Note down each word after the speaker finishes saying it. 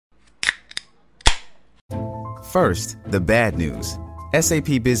First, the bad news.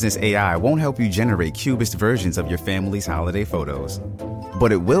 SAP Business AI won't help you generate cubist versions of your family's holiday photos.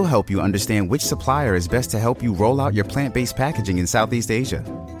 But it will help you understand which supplier is best to help you roll out your plant-based packaging in Southeast Asia,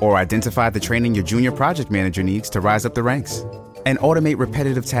 or identify the training your junior project manager needs to rise up the ranks, and automate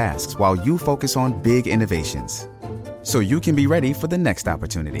repetitive tasks while you focus on big innovations, so you can be ready for the next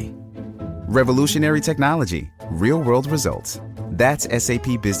opportunity. Revolutionary technology, real-world results. That's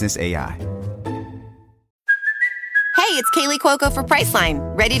SAP Business AI. Hey, it's Kaylee Cuoco for Priceline.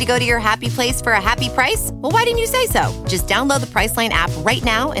 Ready to go to your happy place for a happy price? Well, why didn't you say so? Just download the Priceline app right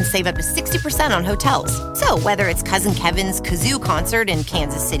now and save up to 60% on hotels. So whether it's Cousin Kevin's Kazoo Concert in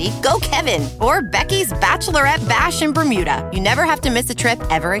Kansas City, go Kevin, or Becky's Bachelorette Bash in Bermuda, you never have to miss a trip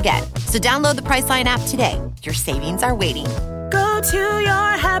ever again. So download the Priceline app today. Your savings are waiting. Go to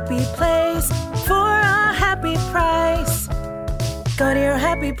your happy place for a happy price. Go to your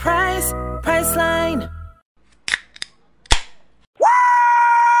happy price, Priceline.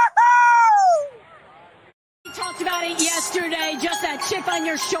 Talked about it yesterday, just that chip on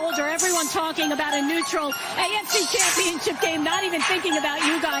your shoulder. Everyone talking about a neutral AFC championship game, not even thinking about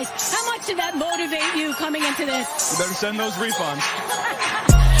you guys. How much did that motivate you coming into this? You better send those refunds.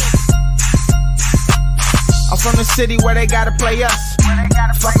 I'm from the city where they gotta play us.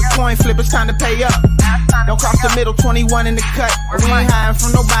 Fuck a coin flip, it's time to pay up. Don't cross the middle, 21 in the cut. We ain't hiding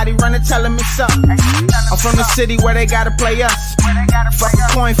from nobody, run and tell them it's up. I'm from the city where they gotta play us. Fuck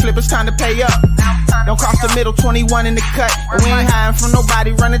a coin flip, it's time to pay up. Don't cross the middle, 21 in the cut. We ain't hiding from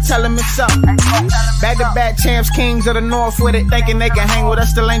nobody, run and tell them it's up. Back-to-back champs, kings of the north with it. Thinking they can hang with us,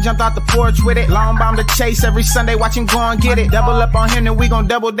 still ain't jumped out the porch with it. Long bomb to chase every Sunday, watch him go and get it. Double up on him, then we gon'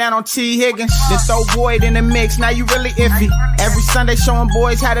 double down on T. Higgins. Then throw Boyd in the mix, now you really iffy. Every Sunday showing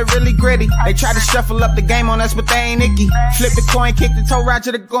boys how to really gritty. They try to shuffle up the game on us, but they ain't icky. Flip the coin, kick the toe,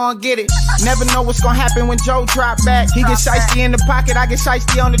 Roger to go and get it. Never know what's gonna happen when Joe drop back. He get shiesty in the pocket, I get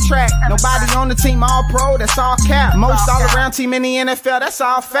shiesty on the track. Nobody on the team all pro, that's all cap. Most all around team in the NFL, that's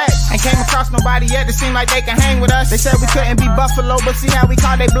all fact. Ain't came across nobody yet that seem like they can hang with us. They said we couldn't be Buffalo, but see how we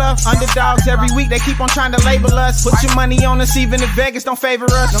call they bluff. Underdogs every week, they keep on trying to label us. Put your money on us, even if Vegas don't favor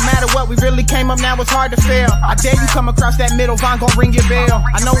us. No matter what, we really came up, now it's hard to fail. I dare you come across that middle, Von gon' ring your bell.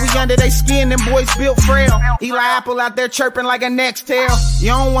 I know we under they skin, them boys built frail. Eli Apple out there chirping like a next tail. You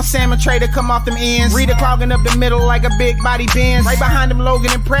don't want Sam and Trey to come off them ends. Rita clogging up the middle like a big body Benz. Right behind them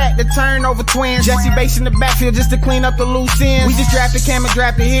Logan and Pratt, the turnover twins. Jesse Bates in the backfield just to clean up the loose ends. We just drafted Cam and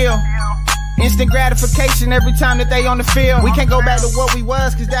drafted Hill. Instant gratification every time that they on the field. We can't go back to what we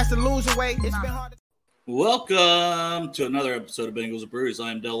was, cause that's the loser way. It's been hard to... Welcome to another episode of Bengals and Brews.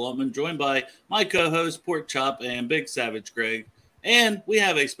 I am Dell Altman, joined by my co-host Pork Chop and Big Savage Greg. And we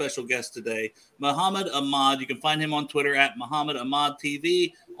have a special guest today, Mohammad Ahmad. You can find him on Twitter at Mohammad Ahmad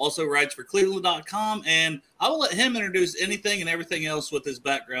TV. Also writes for Cleveland.com. And I will let him introduce anything and everything else with his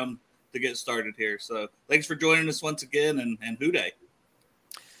background to get started here. So thanks for joining us once again, and Houday.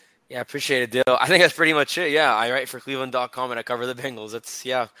 Yeah, I appreciate it, Dill. I think that's pretty much it. Yeah, I write for Cleveland.com and I cover the Bengals. It's,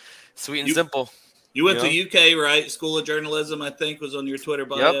 sweet and simple. You went to UK, right? School of Journalism, I think, was on your Twitter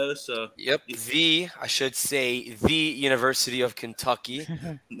bio. Yep. So I should say the University of Kentucky.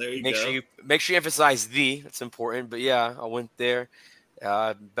 There you go. Make sure you emphasize the. That's important. But yeah, I went there.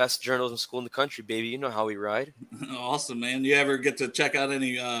 Best journalism school in the country, baby. You know how we ride. Awesome, man. You ever get to check out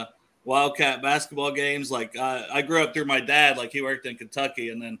any Wildcat basketball games? Like I grew up through my dad. Like he worked in Kentucky,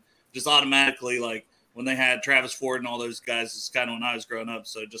 and then just automatically, like when they had Travis Ford and all those guys, it's kind of when I was growing up.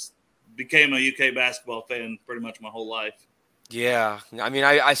 So just became a UK basketball fan pretty much my whole life. Yeah. I mean,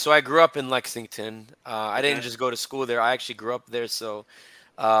 I grew up in Lexington. I didn't just go to school there. I actually grew up there. So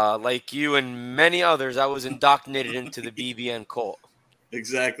like you and many others, I was indoctrinated into the BBN cult.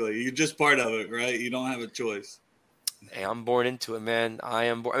 Exactly. You're just part of it, right? You don't have a choice. Hey, I'm born into it, man.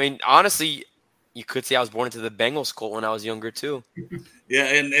 I mean, honestly, you could say I was born into the Bengals cult when I was younger too. Yeah,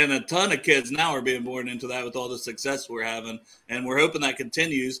 and a ton of kids now are being born into that with all the success we're having. And we're hoping that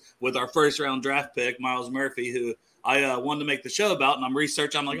continues with our first-round draft pick, Myles Murphy, who I wanted to make the show about. And I'm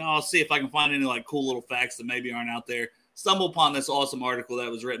researching. I'm like, I'll see if I can find any cool little facts that maybe aren't out there. Stumble upon this awesome article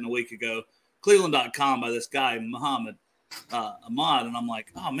that was written a week ago, Cleveland.com, by this guy, Mohammad Ahmad. And I'm like,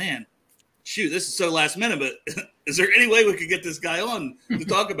 oh, man, shoot, this is so last minute. But is there any way we could get this guy on to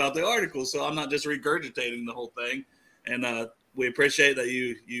talk about the article so I'm not just regurgitating the whole thing? And we appreciate that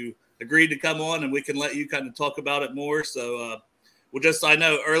you agreed to come on, and we can let you kind of talk about it more. So I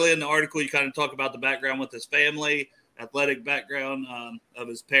know early in the article you kind of talk about the background with his family, athletic background of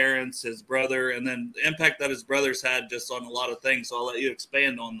his parents, his brother, and then the impact that his brother's had just on a lot of things. So I'll let you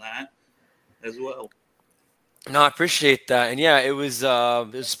expand on that as well. No, I appreciate that. And yeah, it was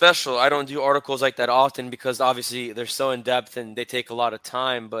special. I don't do articles like that often because obviously they're so in depth and they take a lot of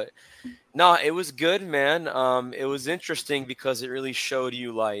time. But no, it was good, man. It was interesting because it really showed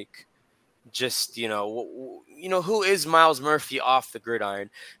you like just who is Miles Murphy off the gridiron.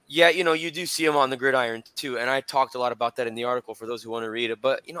 Yeah, you do see him on the gridiron too, and I talked a lot about that in the article for those who want to read it.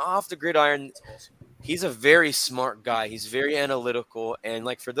 But off the gridiron, he's a very smart guy. He's very analytical, and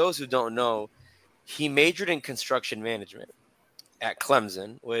like for those who don't know, he majored in construction management at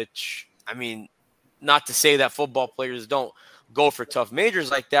Clemson, which I mean, not to say that football players don't go for tough majors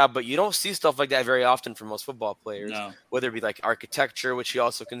like that, but you don't see stuff like that very often for most football players, No. whether it be like architecture, which he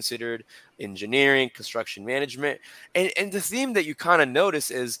also considered, engineering, construction management. And the theme that you kind of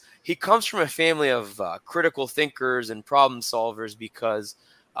notice is he comes from a family of critical thinkers and problem solvers because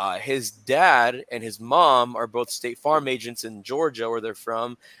his dad and his mom are both State Farm agents in Georgia, where they're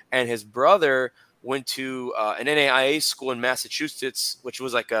from, and his brother went to an NAIA school in Massachusetts, which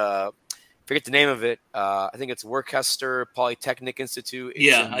was like forget the name of it. I think it's Worcester Polytechnic Institute. It's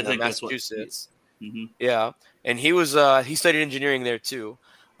Yeah, in I think Massachusetts. Mm-hmm. Yeah, and he studied engineering there too.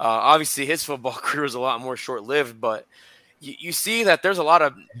 Obviously, his football career was a lot more short lived, but you see that there's a lot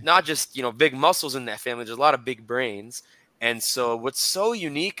of not just big muscles in that family. There's a lot of big brains, and so what's so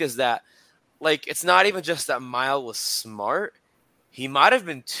unique is that like it's not even just that Miles was smart. He might have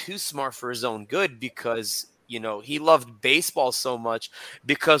been too smart for his own good because he loved baseball so much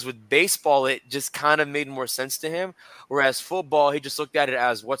because with baseball it just kind of made more sense to him, whereas football he just looked at it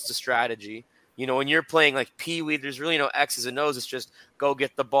as what's the strategy. When you're playing like pee-wee, there's really no X's and O's. It's just go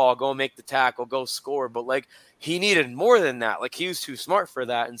get the ball, go make the tackle, go score. But like he needed more than that. Like he was too smart for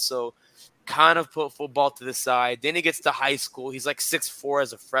that, and so kind of put football to the side. Then he gets to high school. He's like 6'4"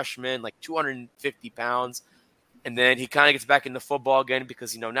 as a freshman, like 250 pounds. And then he kind of gets back into football again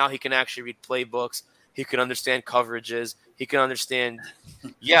because, now he can actually read playbooks. He can understand coverages. He can understand.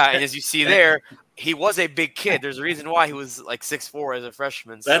 Yeah. And as you see there, he was a big kid. There's a reason why he was like 6'4" as a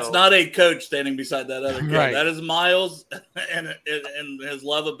freshman. That's not a coach standing beside that other kid. Right. That is Myles and his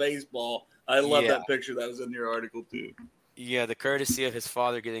love of baseball. I love that picture that was in your article too. Yeah. The courtesy of his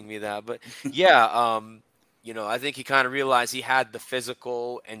father getting me that. But yeah, I think he kind of realized he had the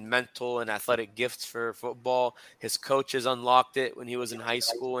physical and mental and athletic gifts for football. His coaches unlocked it when he was in high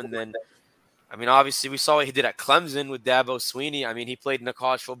school. And then, obviously we saw what he did at Clemson with Dabo Sweeney. He played in the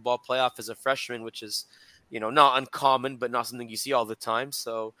college football playoff as a freshman, which is, not uncommon, but not something you see all the time.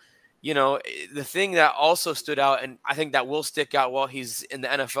 So, the thing that also stood out, and I think that will stick out while he's in the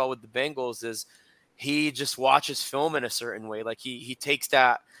NFL with the Bengals, is he just watches film in a certain way. Like he takes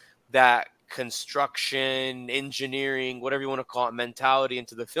that construction, engineering, whatever you want to call it, mentality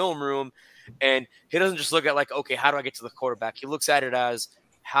into the film room. And he doesn't just look at like, okay, how do I get to the quarterback? He looks at it as,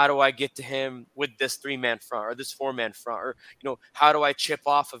 how do I get to him with this 3-man front or this 4-man front? Or, how do I chip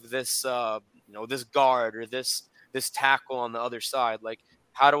off of this, this guard or this tackle on the other side? Like,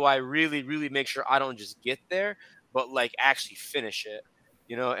 how do I really, really make sure I don't just get there, but like actually finish it?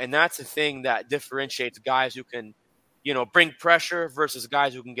 And that's the thing that differentiates guys who can, bring pressure versus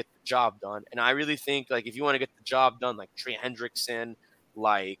guys who can get the job done. And I really think, like, if you want to get the job done, like Trey Hendrickson,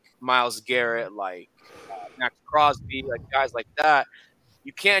 like Myles Garrett, like Max Crosby, like guys like that,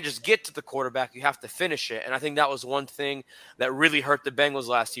 you can't just get to the quarterback. You have to finish it. And I think that was one thing that really hurt the Bengals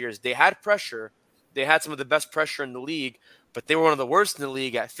last year is they had pressure. They had some of the best pressure in the league, but they were one of the worst in the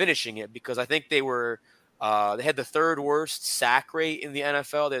league at finishing it because I think they had the third worst sack rate in the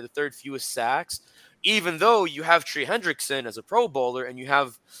NFL. They had the third fewest sacks. Even though you have Trey Hendrickson as a Pro Bowler and you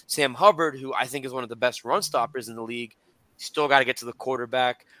have Sam Hubbard, who I think is one of the best run stoppers in the league, you still got to get to the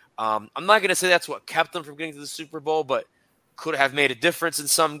quarterback. I'm not going to say that's what kept them from getting to the Super Bowl, but could have made a difference in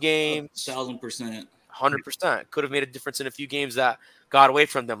some games. 1,000%. 100%. Could have made a difference in a few games that got away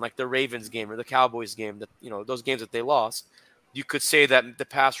from them, like the Ravens game or the Cowboys game, those games that they lost. You could say that the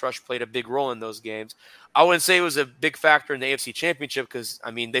pass rush played a big role in those games. I wouldn't say it was a big factor in the AFC Championship because,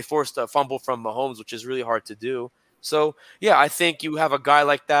 they forced a fumble from Mahomes, which is really hard to do. So, yeah, I think you have a guy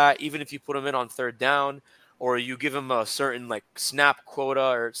like that, even if you put him in on third down or you give him a certain, like, snap quota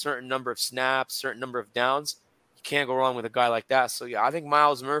or a certain number of snaps, certain number of downs, you can't go wrong with a guy like that. So, yeah, I think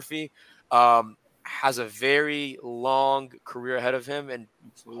Myles Murphy has a very long career ahead of him and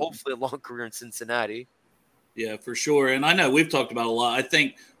hopefully a long career in Cincinnati. Yeah, for sure. And I know we've talked about a lot. I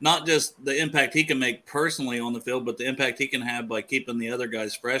think not just the impact he can make personally on the field, but the impact he can have by keeping the other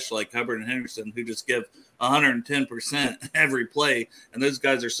guys fresh, like Hubbard and Henderson, who just give 110% every play. And those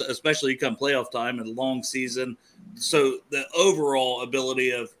guys are, especially come playoff time and long season. So the overall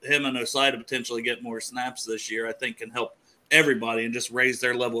ability of him and Osai to potentially get more snaps this year, I think can help everybody and just raise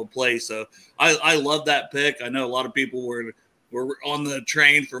their level of play. So I love that pick. I know a lot of people were on the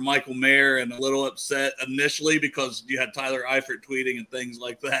train for Michael Mayer and a little upset initially because you had Tyler Eifert tweeting and things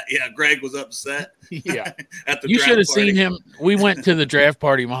like that. Yeah, Greg was upset. Yeah. At the You draft should have party. seen him. We went to the draft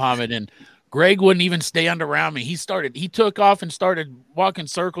party, Mohammad, and Greg wouldn't even stand around me. He took off and started walking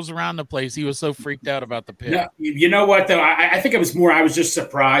circles around the place. He was so freaked out about the pick. No, you know what, though? I think it was more, I was just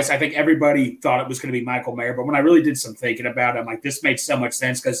surprised. I think everybody thought it was going to be Michael Mayer. But when I really did some thinking about it, I'm like, this made so much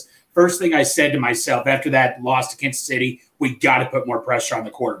sense because first thing I said to myself after that loss to Kansas City, we got to put more pressure on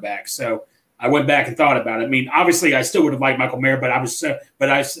the quarterback. So I went back and thought about it. I mean, obviously, I still would have liked Michael Mayer, but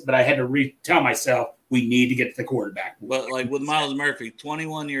I had to tell myself, we need to get to the quarterback. But like with Myles Murphy,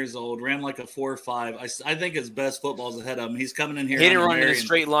 21 years old, ran like a 4.5. I think his best football's ahead of him. He's coming in here. He didn't run in a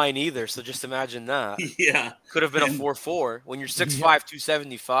straight line either, so just imagine that. Yeah. Could have been a 4.4. When you're 6'5",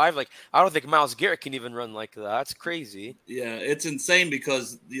 275, like I don't think Myles Garrett can even run like that. That's crazy. Yeah, it's insane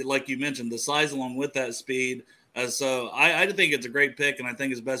because, like you mentioned, the size along with that speed. So I think it's a great pick, and I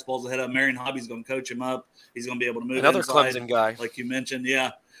think his best ball's ahead of him. Marion Hobby's going to coach him up. He's going to be able to move another inside, Clemson guy, like you mentioned.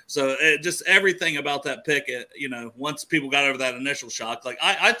 Yeah. So just everything about that pick, once people got over that initial shock, like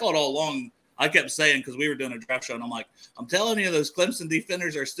I thought all along, I kept saying, because we were doing a draft show, and I'm like, I'm telling you, those Clemson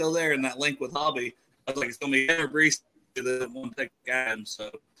defenders are still there in that link with Hobby. I was like, it's going to be Aaron Brees the one pick guy. So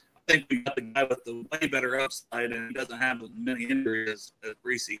I think we got the guy with the way better upside, and he doesn't have as many injuries as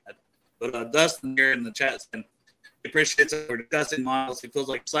Brees had. But Dustin here in the chat saying, he appreciates it. We're discussing Myles. He feels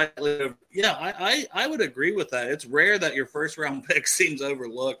like slightly over. Yeah, I would agree with that. It's rare that your first round pick seems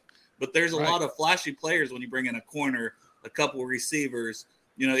overlooked, but there's a lot of flashy players when you bring in a corner, a couple of receivers,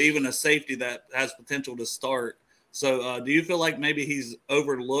 even a safety that has potential to start. So do you feel like maybe he's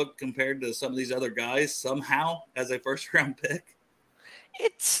overlooked compared to some of these other guys somehow as a first round pick?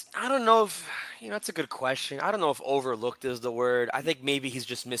 I don't know if, that's a good question. I don't know if overlooked is the word. I think maybe he's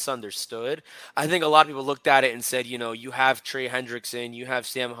just misunderstood. I think a lot of people looked at it and said, you have Trey Hendrickson, you have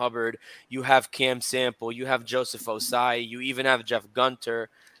Sam Hubbard, you have Cam Sample, you have Joseph Osai, you even have Jeff Gunter.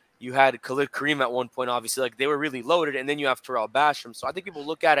 You had Khalid Kareem at one point, obviously. Like, they were really loaded, and then you have Terrell Basham. So I think people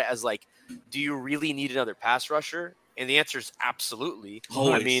look at it as, like, do you really need another pass rusher? And the answer is absolutely.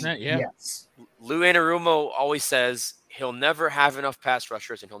 Always. I mean, Yes. Lou Anarumo always says he'll never have enough pass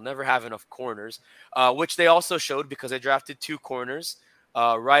rushers and he'll never have enough corners, which they also showed because they drafted 2 corners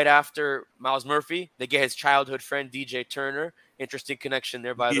right after Myles Murphy. They get his childhood friend, DJ Turner. Interesting connection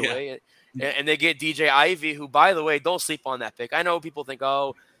there, by the way. And they get DJ Ivy, who, by the way, don't sleep on that pick. I know people think,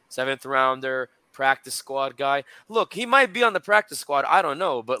 7th rounder, practice squad guy. Look, he might be on the practice squad. I don't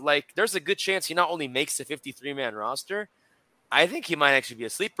know. But, there's a good chance he not only makes the 53-man roster, I think he might actually be a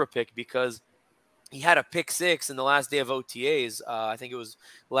sleeper pick because he had a pick 6 in the last day of OTAs. I think it was,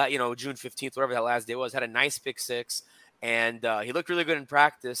 June 15th, whatever that last day was. Had a nice pick 6, and he looked really good in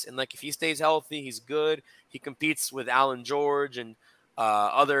practice. And, if he stays healthy, he's good. He competes with Alan George and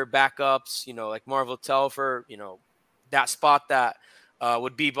other backups, like Marvel Telfer, that spot that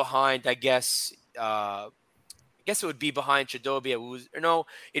would be behind, I guess it would be behind Chidobe. No,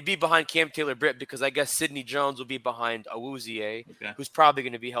 it'd be behind Cam Taylor-Britt because I guess Sidney Jones will be behind Awuzie, who's probably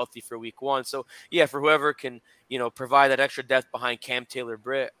going to be healthy for week 1. So, yeah, for whoever can, provide that extra depth behind Cam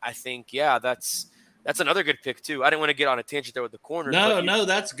Taylor-Britt, I think, that's another good pick, too. I didn't want to get on a tangent there with the corners. No,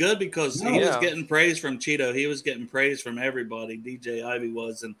 that's good because he was getting praise from Cheeto. He was getting praise from everybody. DJ Ivy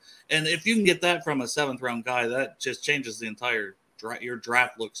was. And if you can get that from a 7th-round guy, that just changes the entire your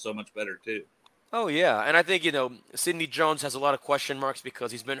draft looks so much better, too. Oh, yeah. And I think, Sidney Jones has a lot of question marks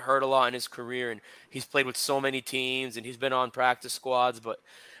because he's been hurt a lot in his career and he's played with so many teams and he's been on practice squads. But,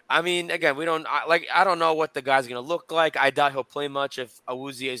 I mean, again, I don't know what the guy's going to look like. I doubt he'll play much if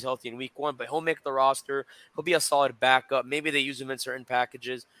Awuzie is healthy in week 1, but he'll make the roster. He'll be a solid backup. Maybe they use him in certain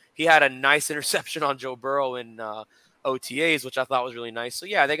packages. He had a nice interception on Joe Burrow in OTAs, which I thought was really nice. So,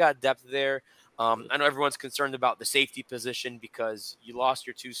 yeah, they got depth there. I know everyone's concerned about the safety position because you lost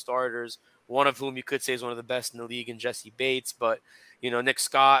your 2 starters, one of whom you could say is one of the best in the league in Jesse Bates. But, Nick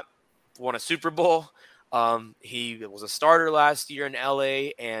Scott won a Super Bowl. He was a starter last year in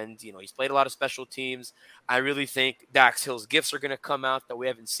LA and, he's played a lot of special teams. I really think Dax Hill's gifts are going to come out that we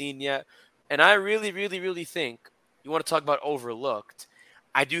haven't seen yet. And I really, really, really think you want to talk about overlooked.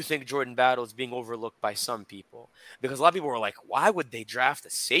 I do think Jordan Battle is being overlooked by some people because a lot of people were like, why would they draft a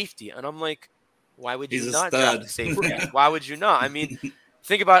safety? And I'm like, why would you not draft a safety? Why would you not? I mean,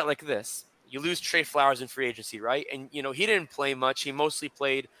 think about it like this. You lose Trey Flowers in free agency, right? And, he didn't play much. He mostly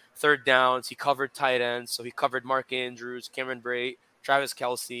played third downs. He covered tight ends. So he covered Mark Andrews, Cameron Brate, Travis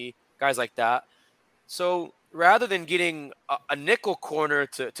Kelce, guys like that. So rather than getting a nickel corner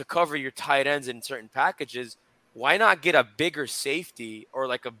to cover your tight ends in certain packages, why not get a bigger safety or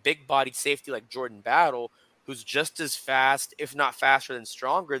like a big-bodied safety like Jordan Battle, who's just as fast, if not faster and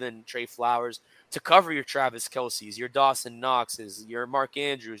stronger than Trey Flowers, to cover your Travis Kelce's, your Dawson Knox's, your Mark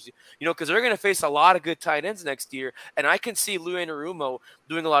Andrews, because they're going to face a lot of good tight ends next year. And I can see Lou Anarumo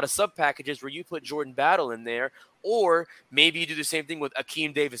doing a lot of sub packages where you put Jordan Battle in there, or maybe you do the same thing with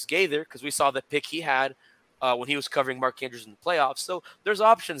Akeem Davis-Gaither, because we saw the pick he had when he was covering Mark Andrews in the playoffs. So there's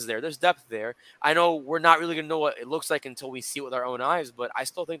options there. There's depth there. I know we're not really going to know what it looks like until we see it with our own eyes, but I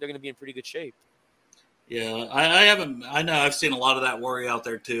still think they're going to be in pretty good shape. Yeah, I know I've seen a lot of that worry out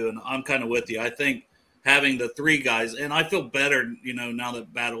there too, and I'm kind of with you. I think having the three guys, and I feel better, now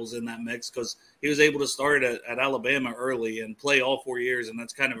that Battle's in that mix, because he was able to start at Alabama early and play all 4 years, and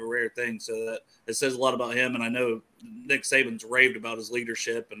that's kind of a rare thing. So that it says a lot about him, and I know Nick Saban's raved about his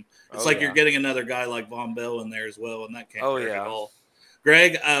leadership, and it's you're getting another guy like Von Bell in there as well, and that can't hurt at all.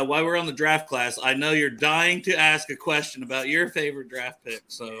 Greg, while we're on the draft class, I know you're dying to ask a question about your favorite draft pick,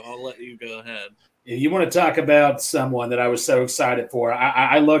 so I'll let you go ahead. You want to talk about someone that I was so excited for?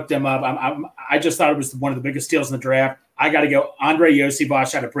 I looked him up. I just thought it was one of the biggest steals in the draft. I got to go Andre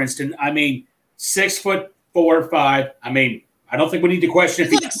Yosibach out of Princeton. 6'4" or 5. I don't think we need to question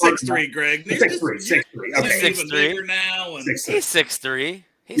if he's like 6'3", Greg. 6'3". Okay. 6'3" now. And he's 6'3".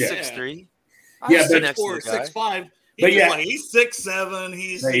 He's 6'3". Yeah, but 6'5". But he's 6'7".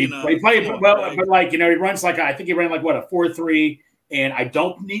 He's he played well, but he runs I think he ran a 4.3. And I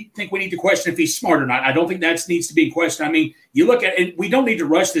don't think we need to question if he's smart or not. I don't think that needs to be questioned. You look at it, we don't need to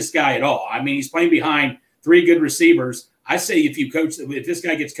rush this guy at all. He's playing behind 3 good receivers. I say if this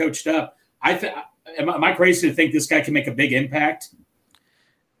guy gets coached up, am I crazy to think this guy can make a big impact?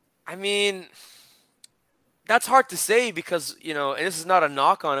 That's hard to say because, and this is not a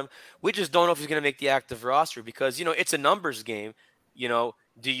knock on him. We just don't know if he's going to make the active roster because, it's a numbers game. Do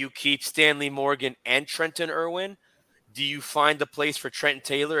you keep Stanley Morgan and Trenton Irwin? Do you find a place for Trent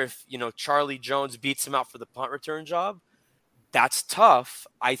Taylor if, Charlie Jones beats him out for the punt return job? That's tough.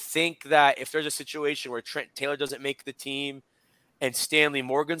 I think that if there's a situation where Trent Taylor doesn't make the team and Stanley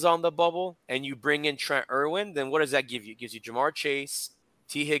Morgan's on the bubble and you bring in Trent Irwin, then what does that give you? It gives you Jamar Chase,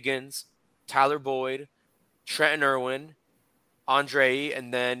 T. Higgins, Tyler Boyd, Trenton Irwin, Andre,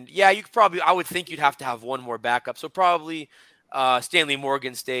 and then, I would think you'd have to have one more backup. So probably Stanley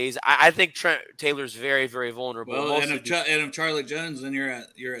Morgan stays. I think Trent Taylor's very, very vulnerable. Well, and if Charlie Jones, then you're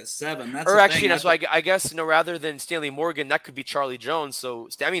at 7. That's I guess rather than Stanley Morgan, that could be Charlie Jones. So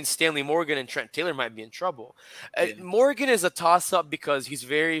Stanley Morgan and Trent Taylor might be in trouble. Morgan is a toss-up because he's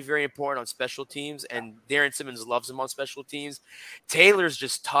very, very important on special teams, and Darren Simmons loves him on special teams. Taylor's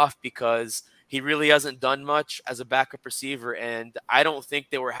just tough because he really hasn't done much as a backup receiver, and I don't think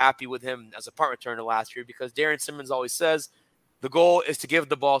they were happy with him as a punt returner last year because Darren Simmons always says the goal is to give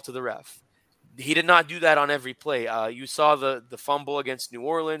the ball to the ref. He did not do that on every play. You saw the fumble against New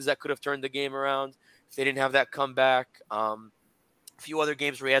Orleans that could have turned the game around if they didn't have that comeback. A few other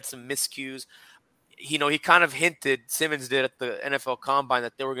games where he had some miscues. He kind of hinted, Simmons did at the NFL Combine,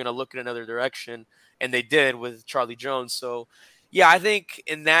 that they were going to look in another direction, and they did with Charlie Jones. So, I think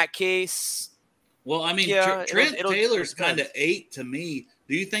in that case... Well, Trent Taylor's kind of 8 to me.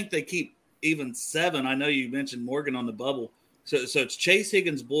 Do you think they keep even 7? I know you mentioned Morgan on the bubble. So it's Chase,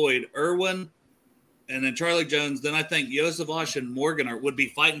 Higgins, Boyd, Irwin, and then Charlie Jones. Then I think Yosibach and Morgan would be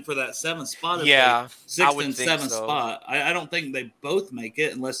fighting for that 7th spot. 6th and 7th spot. I don't think they both make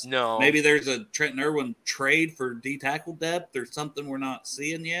it unless maybe there's a Trenton Irwin trade for D-tackle depth or something we're not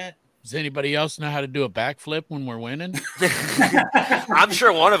seeing yet. Does anybody else know how to do a backflip when we're winning? I'm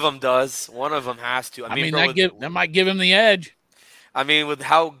sure one of them does. One of them has to. That might give him the edge. With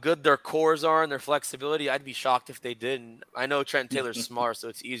how good their cores are and their flexibility, I'd be shocked if they didn't. I know Trent Taylor's smart, so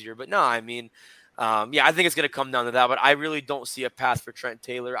it's easier. But no, I think it's going to come down to that. But I really don't see a path for Trent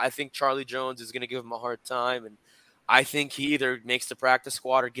Taylor. I think Charlie Jones is going to give him a hard time. And I think he either makes the practice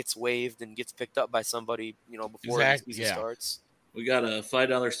squad or gets waived and gets picked up by somebody, before the season starts. We got a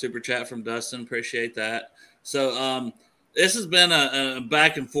 $5 super chat from Dustin. Appreciate that. So this has been a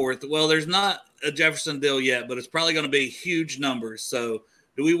back and forth. Well, there's not a Jefferson deal yet, but it's probably going to be huge numbers. So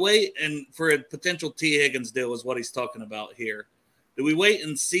do we wait and for a potential T. Higgins deal is what he's talking about here. Do we wait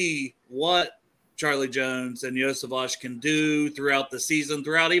and see what Charlie Jones and Yosibach can do throughout the season,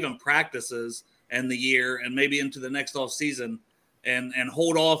 throughout even practices and the year, and maybe into the next off season, and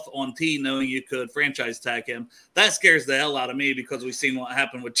hold off on T, knowing you could franchise tag him? That scares the hell out of me because we've seen what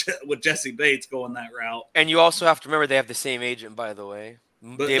happened with Jesse Bates going that route. And you also have to remember they have the same agent, by the way.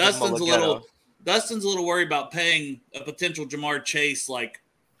 But Dustin's a little worried about paying a potential Jamar Chase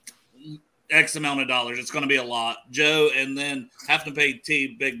X amount of dollars. It's going to be a lot, Joe, and then have to pay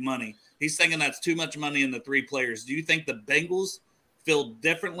T big money. he's thinking that's too much money in the 3 players. Do you think the Bengals feel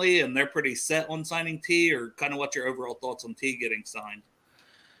differently and they're pretty set on signing T, or kind of what's your overall thoughts on T getting signed?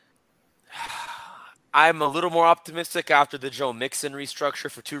 I'm a little more optimistic after the Joe Mixon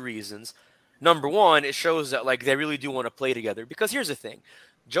restructure for 2 reasons. Number one, it shows that like they really do want to play together. Because here's the thing.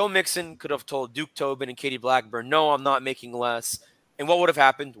 Joe Mixon could have told Duke Tobin and Katie Blackburn, no, I'm not making less. And what would have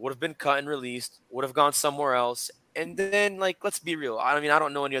happened? Would have been cut and released, would have gone somewhere else. And then, like, let's be real. I mean, I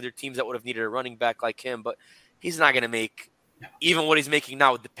don't know any other teams that would have needed a running back like him, but he's not going to make even what he's making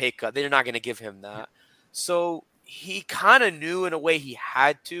now with the pay cut. They're not going to give him that. So he kind of knew in a way he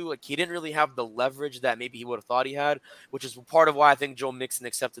had to. Like, he didn't really have the leverage that maybe he would have thought he had, which is part of why I think Joe Mixon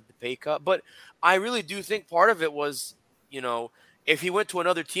accepted the pay cut. But I really do think part of it was, you know, if he went to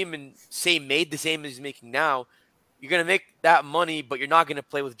another team and, say, made the same as he's making now, you're going to make that money, but you're not going to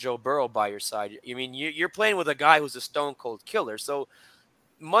play with Joe Burrow by your side. I mean, you're playing with a guy who's a stone-cold killer. So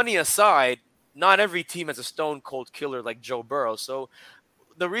money aside, not every team has a stone-cold killer like Joe Burrow. So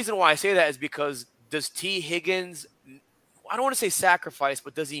the reason why I say that is because does T. Higgins, I don't want to say sacrifice,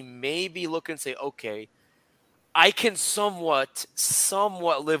 but does he maybe look and say, okay, I can somewhat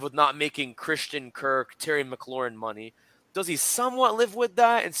live with not making Christian Kirk, Terry McLaurin money. Does he somewhat live with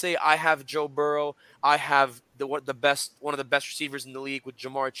that and say, I have Joe Burrow, I have one of the best receivers in the league with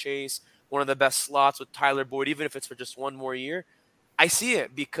Jamar Chase, one of the best slots with Tyler Boyd, even if it's for just one more year? I see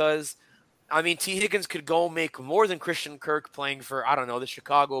it because, I mean, T. Higgins could go make more than Christian Kirk playing for, I don't know, the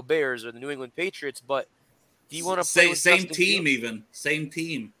Chicago Bears or the New England Patriots, but do you want to play with same Justin team Fields? Even same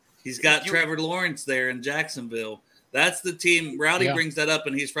team? He's got Trevor Lawrence there in Jacksonville. That's the team. Rowdy brings that up,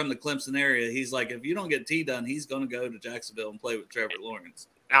 and he's from the Clemson area. He's like, if you don't get T done, he's going to go to Jacksonville and play with Trevor Lawrence.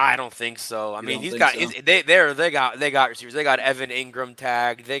 I don't think so. I mean, they got receivers. They got Evan Ingram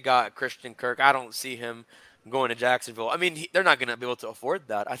tagged. They got Christian Kirk. I don't see him going to Jacksonville. I mean, they're not going to be able to afford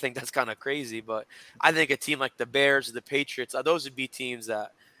that. I think that's kind of crazy. But I think a team like the Bears or the Patriots, those would be teams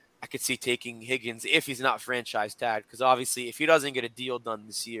that I could see taking Higgins if he's not franchise tagged. Because obviously, if he doesn't get a deal done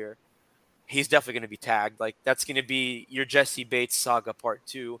this year, he's definitely going to be tagged. Like, that's going to be your Jesse Bates saga part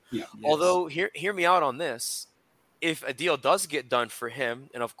 2. Yeah. Yes. Although, hear me out on this. If a deal does get done for him,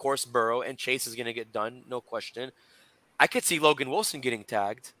 and of course Burrow and Chase is going to get done, no question, I could see Logan Wilson getting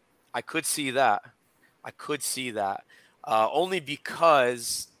tagged. I could see that. Only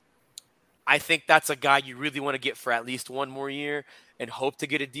because I think that's a guy you really want to get for at least one more year and hope to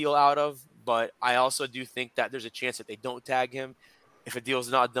get a deal out of. But I also do think that there's a chance that they don't tag him if a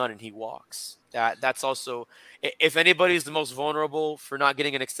deal's not done and he walks. That's also, if anybody's the most vulnerable for not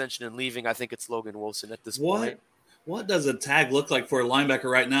getting an extension and leaving, I think it's Logan Wilson at this point. What does a tag look like for a linebacker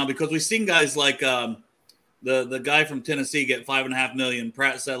right now? Because we've seen guys like the guy from Tennessee get $5.5 million,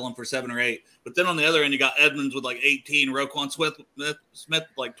 Pratt settling for 7 or 8. But then on the other end, you got Edmonds with like 18, Roquan Smith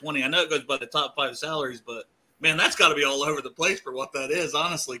like 20. I know it goes by the top 5 salaries, but man, that's got to be all over the place for what that is,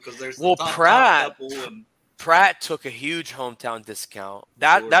 honestly. Because there's the top couple and Pratt took a huge hometown discount.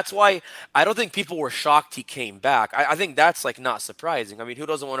 That's why I don't think people were shocked he came back. I think that's like not surprising. I mean, who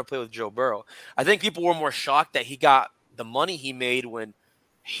doesn't want to play with Joe Burrow? I think people were more shocked that he got the money he made when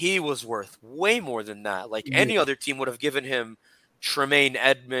he was worth way more than that. Like any other team would have given him Tremaine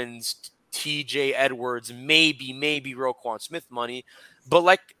Edmonds, TJ Edwards, maybe Roquan Smith money. But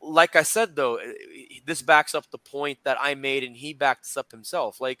like I said, though, this backs up the point that I made, and he backed this up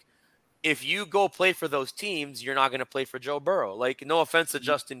himself. Like, if you go play for those teams, you're not going to play for Joe Burrow. Like, no offense to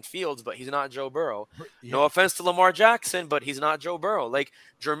Justin Fields, but he's not Joe Burrow. Yeah. No offense to Lamar Jackson, but he's not Joe Burrow. Like,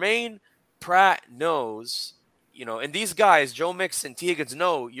 Jermaine Pratt knows, and these guys, Joe Mixon, T. Higgins,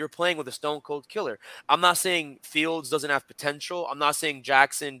 know you're playing with a stone-cold killer. I'm not saying Fields doesn't have potential. I'm not saying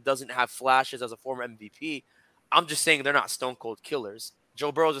Jackson doesn't have flashes as a former MVP. I'm just saying they're not stone-cold killers.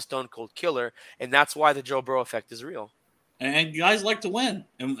 Joe Burrow's a stone-cold killer, and that's why the Joe Burrow effect is real. And guys like to win.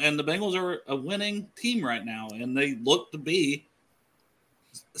 And the Bengals are a winning team right now. And they look to be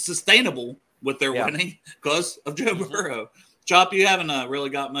sustainable with their winning because of Joe Burrow. Chop, you haven't really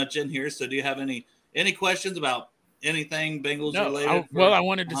got much in here. So do you have any questions about anything Bengals related? I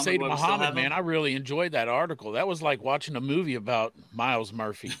wanted to say to Mohammad, man, I really enjoyed that article. That was like watching a movie about Myles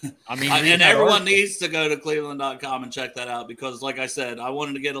Murphy. I mean, and everyone needs to go to cleveland.com and check that out because, like I said, I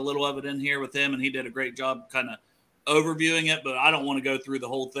wanted to get a little of it in here with him, and he did a great job kind of overviewing it, but I don't want to go through the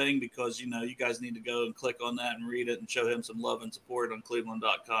whole thing because, you guys need to go and click on that and read it and show him some love and support on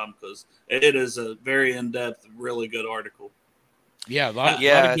cleveland.com because it is a very in-depth, really good article. Yeah, a lot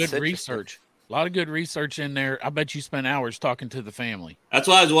of good research. A lot of good research in there. I bet you spent hours talking to the family. That's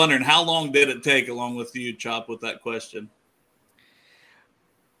why I was wondering, how long did it take along with you, Chop, with that question?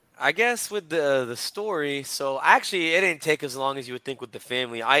 I guess with the story, so actually it didn't take as long as you would think with the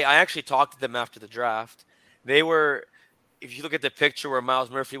family. I actually talked to them after the draft. They were, if you look at the picture where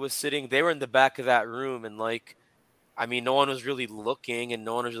Myles Murphy was sitting, they were in the back of that room, and like, I mean, no one was really looking and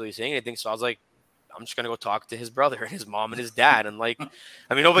no one was really saying anything. So I was like, I'm just gonna go talk to his brother and his mom and his dad, and like,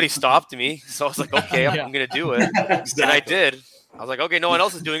 I mean, nobody stopped me, so I was like, okay, Yeah. I'm gonna do it, and I did. I was like, okay, no one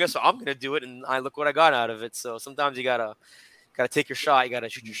else is doing it, so I'm gonna do it, and I look what I got out of it. So sometimes you gotta take your shot. You gotta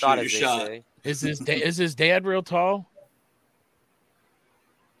shoot your shot, as they say. Is his dad real tall?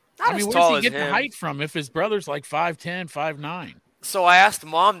 Not I mean, as where's tall he as getting the him. height from if his brother's like 5'10", 5'9"? So I asked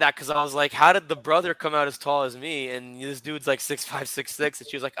mom that because I was like, how did the brother come out as tall as me? And this dude's like 6'5", 6'6", and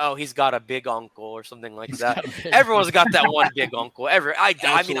she was like, oh, he's got a big uncle or something like that. Everyone's got that one big uncle. I mean, I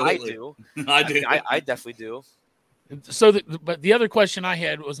Absolutely. do. I do. I definitely do. So, but the other question I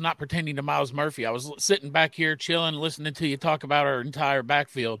had was not pertaining to Myles Murphy. I was sitting back here chilling, listening to you talk about our entire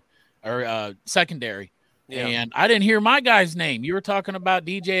backfield or secondary, Yeah. and I didn't hear my guy's name. You were talking about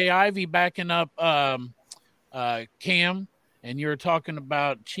DJ Ivy backing up Cam, and you were talking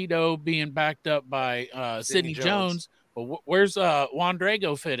about Cheeto being backed up by Sidney Jones. But where's Juan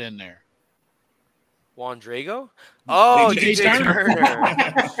Drago fit in there? Juan Drago? Oh, DJ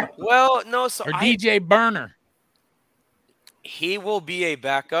Turner. Well, no, so or DJ Burner. He will be a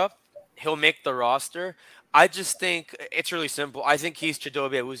backup. He'll make the roster. I just think it's really simple. I think he's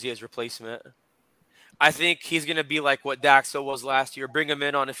Chidobe Awuzia's replacement. I think he's going to be like what Daxo was last year. Bring him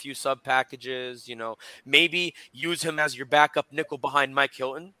in on a few sub packages, maybe use him as your backup nickel behind Mike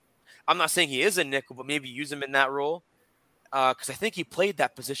Hilton. I'm not saying he is a nickel, but maybe use him in that role. Because I think he played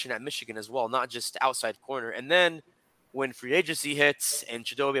that position at Michigan as well, not just outside corner. And then when free agency hits and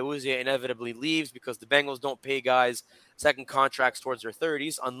Chidobe Awuzia inevitably leaves because the Bengals don't pay guys second contracts towards their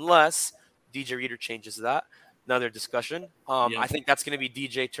 30s unless DJ Reader changes that. Another discussion. I think that's going to be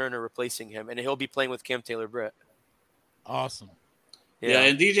DJ Turner replacing him, and he'll be playing with Cam Taylor-Britt. Awesome. Yeah,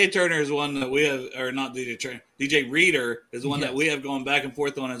 and DJ Turner is one that we have, or not DJ Turner, DJ Reader is one that we have gone back and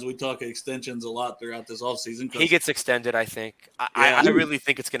forth on as we talk extensions a lot throughout this offseason. He gets extended, I think. I really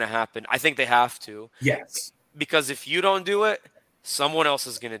think it's going to happen. I think they have to. Yes. Because if you don't do it, someone else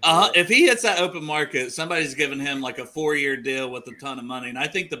is going to do it. If he hits that open market, somebody's giving him like a 4-year deal with a ton of money. And I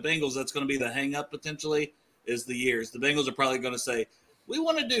think the Bengals, that's going to be the hang-up potentially, is the years. The Bengals are probably going to say, we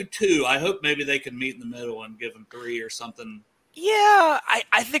want to do 2. I hope maybe they can meet in the middle and give him 3 or something. Yeah,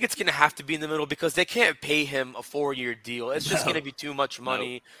 I think it's going to have to be in the middle because they can't pay him a 4-year deal. It's just going to be too much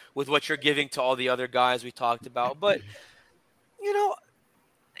money with what you're giving to all the other guys we talked about. But,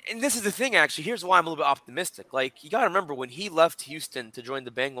 and this is the thing, actually. Here's why I'm a little bit optimistic. Like, you got to remember when he left Houston to join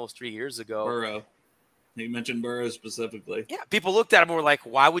the Bengals 3 years ago. Burrow. You mentioned Burrow specifically. Yeah, people looked at him and were like,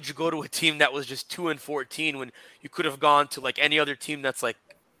 why would you go to a team that was just 2-14 when you could have gone to like any other team that's like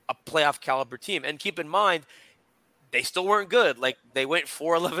a playoff caliber team? And keep in mind, they still weren't good. Like, they went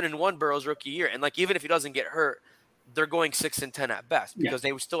 4-11-1 Burrow's rookie year. And like, even if he doesn't get hurt, they're going 6-10 at best because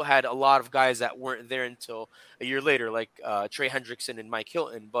they still had a lot of guys that weren't there until a year later, like Trey Hendrickson and Mike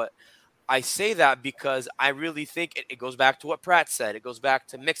Hilton. But I say that because I really think it goes back to what Pratt said. It goes back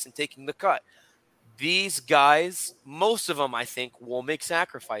to Mixon taking the cut. These guys, most of them, I think, will make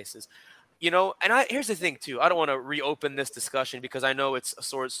sacrifices. And here's the thing, too. I don't want to reopen this discussion because I know it's a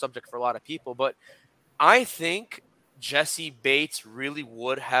sore subject for a lot of people, but I think Jesse Bates really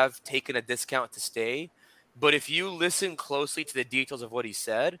would have taken a discount to stay. But if you listen closely to the details of what he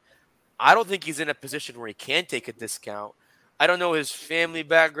said, I don't think he's in a position where he can take a discount. I don't know his family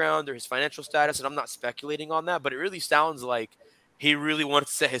background or his financial status, and I'm not speculating on that, but it really sounds like he really wanted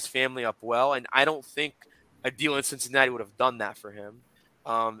to set his family up well, and I don't think a deal in Cincinnati would have done that for him.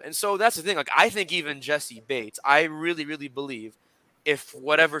 And so that's the thing. Like, I think even Jesse Bates, I really, really believe if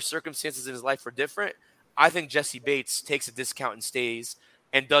whatever circumstances in his life were different, I think Jesse Bates takes a discount and stays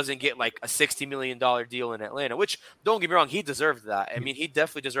and doesn't get like a $60 million deal in Atlanta, which, don't get me wrong, he deserved that. I mean, he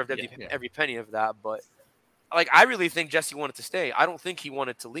definitely deserved every penny of that. But like, I really think Jesse wanted to stay. I don't think he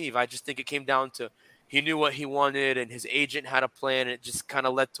wanted to leave. I just think it came down to he knew what he wanted and his agent had a plan, and it just kind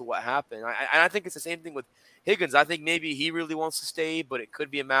of led to what happened. I think it's the same thing with Higgins. I think maybe he really wants to stay, but it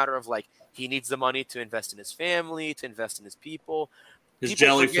could be a matter of like he needs the money to invest in his family, to invest in his people. His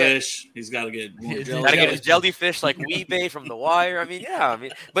jellyfish. He's got to get more jellyfish. Got to get his jellyfish like Weebay from The Wire. I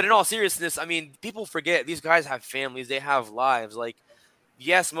mean, but in all seriousness, I mean, people forget these guys have families. They have lives. Like,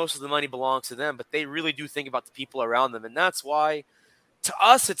 yes, most of the money belongs to them, but they really do think about the people around them. And that's why, to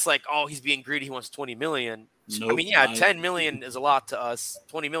us, it's like, oh, he's being greedy. He wants $20 million. Nope. I mean, yeah, 10 million is a lot to us.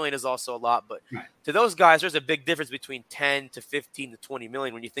 20 million is also a lot, but to those guys, there's a big difference between 10 to 15 to 20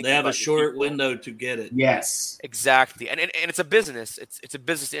 million when you think they have about a short people. window to get it. Yes, Exactly, and it's a business. It's a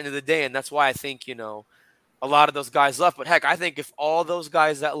business at the end of the day, and that's why I think a lot of those guys left. But heck, I think if all those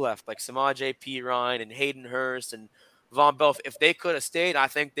guys that left, like Samaj P. Ryan and Hayden Hurst and Von Bell, if they could have stayed, I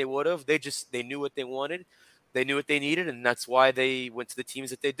think they would have. They knew what they wanted, they knew what they needed, and that's why they went to the teams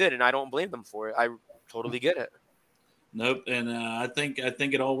that they did. And I don't blame them for it. I totally get it. Nope, and I think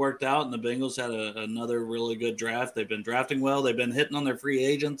it all worked out, and the Bengals had another really good draft. They've been drafting well. They've been hitting on their free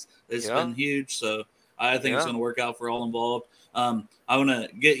agents. It's been huge, so I think it's going to work out for all involved. I want to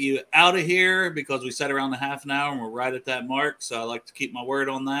get you out of here because we set around a half an hour, and we're right at that mark, so I like to keep my word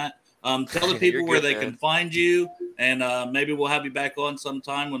on that. Tell the people where they can find you, and maybe we'll have you back on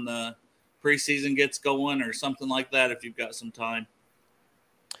sometime when the preseason gets going or something like that if you've got some time.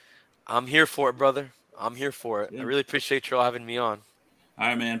 I'm here for it, brother. I'm here for it. I really appreciate you all having me on. All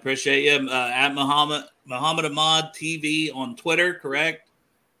right, man. Appreciate you. At Mohammad Ahmad TV on Twitter, correct?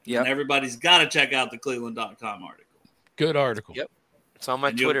 Yeah. And everybody's got to check out the Cleveland.com article. Good article. Yep. It's on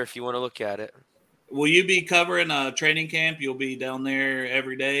my Twitter if you want to look at it. Will you be covering a training camp? You'll be down there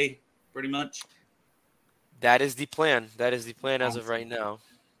every day, pretty much? That is the plan. That is the plan as of right now.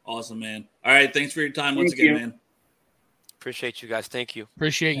 Awesome, man. All right. Thanks for your time once again, man. Appreciate you guys. Thank you.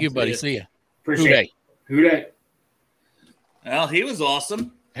 Appreciate you, buddy. See ya. Appreciate it. Who day? Well, he was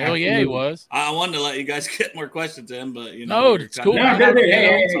awesome. Hell yeah, he was. I wanted to let you guys get more questions in, but no, it's cool. No.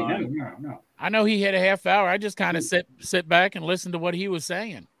 I know he had a half hour. I just kind of sit back and listen to what he was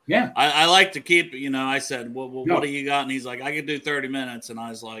saying. Yeah, I like to keep. I said, well, what do you got? And he's like, I could do 30 minutes, and I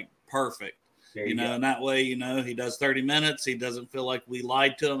was like, perfect. And that way, he does 30 minutes. He doesn't feel like we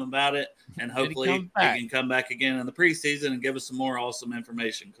lied to him about it, and hopefully he can come back again in the preseason and give us some more awesome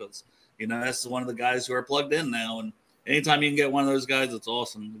information because. That's one of the guys who are plugged in now. And anytime you can get one of those guys, it's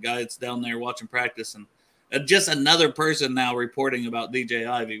awesome. The guy that's down there watching practice and just another person now reporting about DJ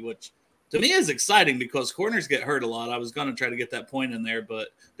Ivy, which to me is exciting because corners get hurt a lot. I was going to try to get that point in there, but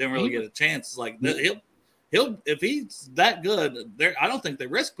didn't really get a chance. It's like he'll if he's that good, I don't think they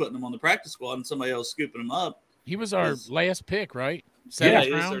risk putting him on the practice squad and somebody else scooping him up. He was our last pick, right?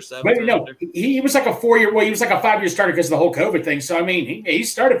 Seventh round. But no, he was like a 4-year. Well, he was like a 5-year starter because of the whole COVID thing. So I mean, he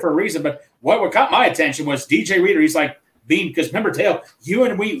started for a reason. But what caught my attention was DJ Reader. He's like because remember, Tail, you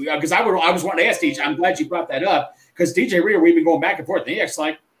and we because I was wanting to ask DJ. I'm glad you brought that up because DJ Reader, we've been going back and forth. And he's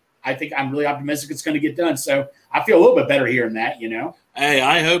like, I think I'm really optimistic it's going to get done. So I feel a little bit better hearing that. Hey,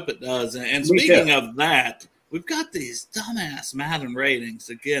 I hope it does. And speaking of that. We've got these dumbass Madden ratings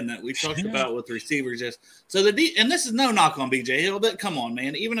again that we talked about with receivers. And this is no knock on BJ Hill, but come on,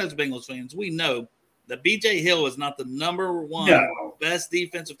 man. Even as Bengals fans, we know that BJ Hill is not the number one best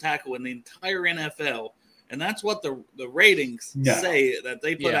defensive tackle in the entire NFL, and that's what the ratings say that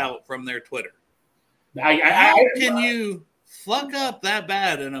they put out from their Twitter. How can you fuck up that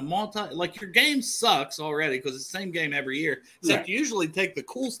bad in a your game sucks already because it's the same game every year. Except you usually take the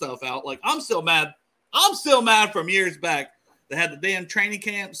cool stuff out. Like I'm still mad from years back. They had the damn training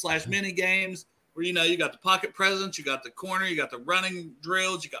camp / mini games where, you got the pocket presence, you got the corner, you got the running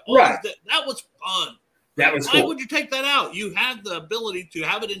drills, you got all that. That was fun. Why would you take that out? You had the ability to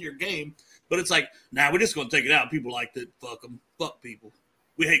have it in your game, but it's like, we're just going to take it out. People like to fuck them. Fuck people.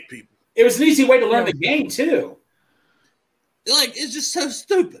 We hate people. It was an easy way to learn the game, too. It's just so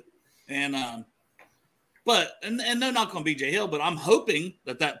stupid. And, But no knock on BJ Hill, but I'm hoping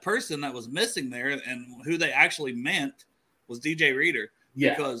that person that was missing there and who they actually meant was DJ Reader.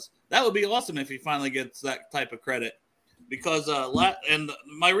 Yeah. Because that would be awesome if he finally gets that type of credit. Because and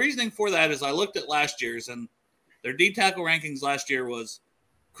my reasoning for that is I looked at last year's and their D tackle rankings last year was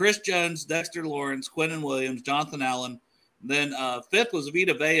Chris Jones, Dexter Lawrence, Quinnen Williams, Jonathan Allen. Then fifth was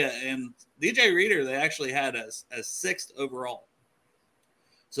Vita Vea, and DJ Reader they actually had as sixth overall.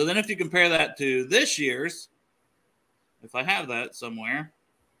 So then if you compare that to this year's, if I have that somewhere,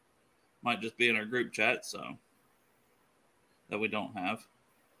 might just be in our group chat, so that we don't have.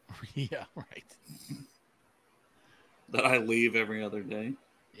 Yeah, right. That I leave every other day.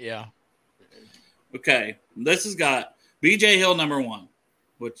 Yeah. Okay, this has got BJ Hill number 1,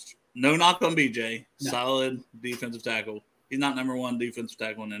 which no knock on BJ, solid defensive tackle. He's not number 1 defensive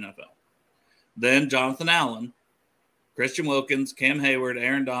tackle in the NFL. Then Jonathan Allen, Christian Wilkins, Cam Hayward,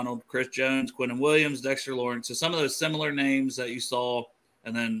 Aaron Donald, Chris Jones, Quinnen Williams, Dexter Lawrence. So some of those similar names that you saw,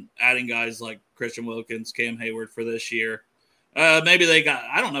 and then adding guys like Christian Wilkins, Cam Hayward for this year. Maybe they got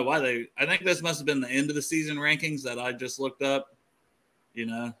 – I don't know why I think this must have been the end of the season rankings that I just looked up,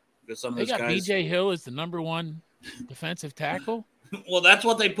 because some of those guys – They got BJ Hill as the number 1 defensive tackle? Well, that's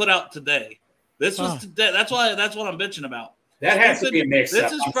what they put out today. This was that's what I'm bitching about. That has to be a mix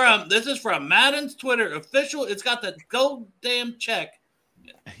up. This is from Madden's Twitter official. It's got the gold damn check.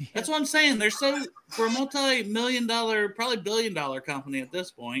 That's what I'm saying. They're so for a multi-million-dollar, probably billion-dollar company at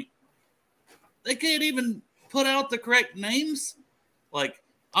this point. They can't even put out the correct names. Like,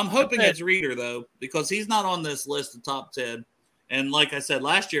 I'm hoping it's Reader though, because he's not on this list of top 10. And like I said,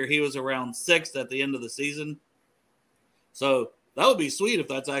 last year he was around 6th at the end of the season. So that would be sweet if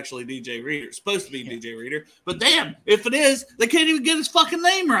that's actually DJ Reader. It's supposed to be DJ Reader. But damn, if it is, they can't even get his fucking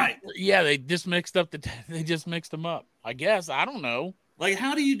name right. Yeah, they just mixed up they just mixed them up. I guess. I don't know. Like,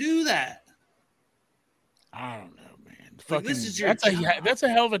 how do you do that? I don't know, man. Like, That's a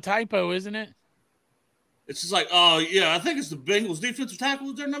hell of a typo, isn't it? It's just like, oh yeah, I think it's the Bengals defensive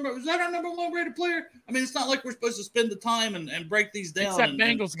tackle. Is that our number one rated player? I mean, it's not like we're supposed to spend the time and break these down. It's that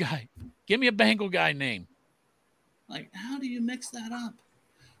Bengals guy. Give me a Bengal guy name. Like, how do you mix that up?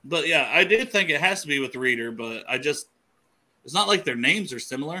 But yeah, I did think it has to be with Reader, but it's not like their names are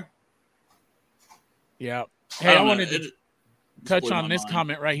similar. Yeah. Hey, I wanted to touch on this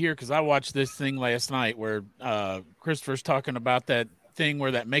comment right here because I watched this thing last night where Christopher's talking about that thing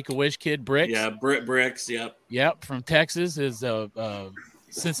where that Make-A-Wish kid Bricks. Yeah, Bricks, yep. Yep, from Texas is a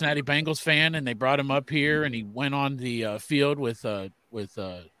Cincinnati Bengals fan, and they brought him up here, and he went on the field with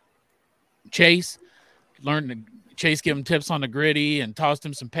Chase, Chase gave him tips on the gritty and tossed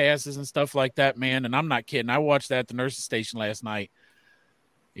him some passes and stuff like that, man. And I'm not kidding. I watched that at the nurse's station last night.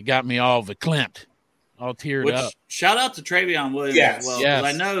 It got me all verklempt, all teared up. Shout out to Travion Williams as well. Yes.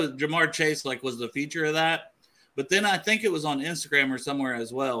 I know Jamar Chase was the feature of that. But then I think it was on Instagram or somewhere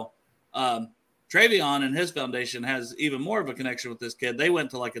as well. Travion and his foundation has even more of a connection with this kid. They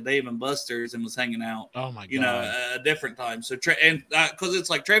went to a Dave and Buster's and was hanging out. Oh my god! A different time. So because it's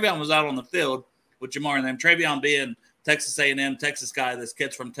like Travion was out on the field with Jamar and them. Travion being Texas A&M, Texas guy. This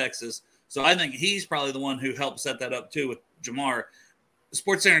kid's from Texas, so I think he's probably the one who helped set that up too with Jamar.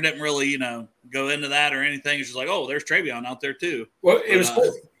 Sports Center didn't really, go into that or anything. It's just like, oh, there's Travion out there too. Well, it was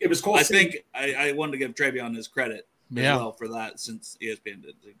cool. It was cool. I think I wanted to give Travion his credit as well for that since ESPN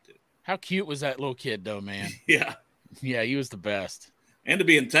did too. How cute was that little kid though, man? Yeah. Yeah, he was the best. And to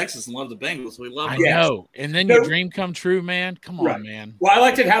be in Texas and love the Bengals. We love him. I know. And then your dream come true, man. Come on, man. Well, I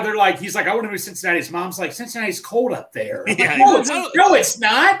liked it how they're like, he's like, I want to be Cincinnati. His mom's like, Cincinnati's cold up there. Yeah, like, no, it's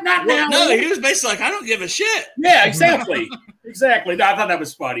not. Not now. No, he was basically like, I don't give a shit. Yeah, exactly. Exactly. No, I thought that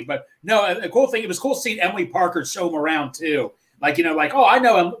was funny. But no, the cool thing, it was cool seeing Emily Parker show him around too. Oh, I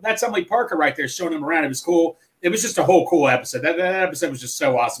know him. That's Emily Parker right there showing him around. It was cool. It was just a whole cool episode. That episode was just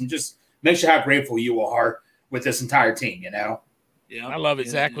so awesome. Just makes you how grateful you are with this entire team, Yeah, I love it.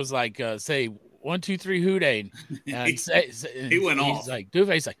 Yeah. Zach was like, say 1, 2, 3, hoo day. He went off. He's like,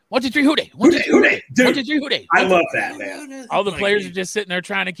 He's like, 1, 2, 3, hoo day. 1, 2, 3, hoo day. 1, 2, 3, hoo day. I love that, man. All the players are just sitting there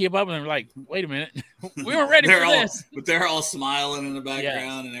trying to keep up, and they're like, wait a minute, we weren't ready for this. But they're all smiling in the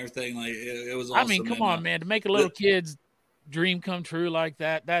background and everything. Like it was awesome. I mean, come on, man, to make a little kid's dream come true like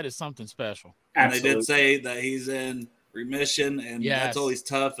that is something special. And they did say that he's in remission, and that's always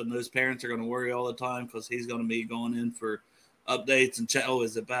tough. And those parents are going to worry all the time because he's going to be going in for updates and check. Oh,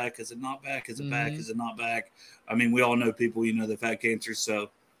 is it back? Is it not back? Is it back? Is it not back? I mean, we all know people, they've had cancer. So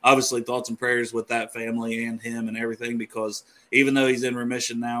obviously thoughts and prayers with that family and him and everything, because even though he's in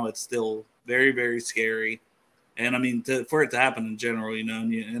remission now, it's still very, very scary. And I mean, for it to happen in general,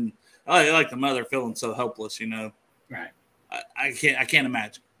 and I like the mother feeling so helpless, Right. I can't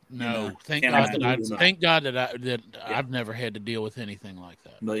imagine. No, thank God that I've never had to deal with anything like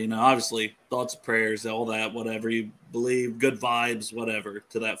that. But obviously, thoughts and prayers, all that, whatever you believe, good vibes, whatever,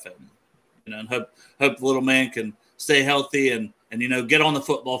 to that family. And hope the little man can stay healthy and get on the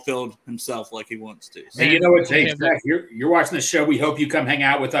football field himself like he wants to. So. Hey, you know what, Zach? You're watching the show. We hope you come hang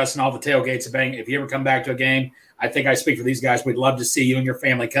out with us and all the tailgates. If you ever come back to a game, I think I speak for these guys. We'd love to see you and your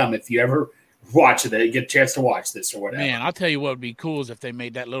family come. If you ever watch it, get a chance to watch this or whatever. Man, I'll tell you what would be cool is if they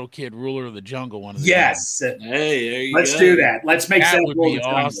made that little kid ruler of the jungle one of the Yes. Hey, there you Let's go. do that. Let's make that Seth would rule be the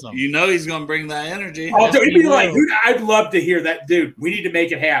jungle. awesome. He's going to bring that energy. Oh, dude, he'd be like, dude, I'd love to hear that. Dude, we need to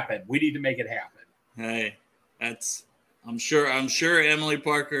make it happen. Hey, I'm sure Emily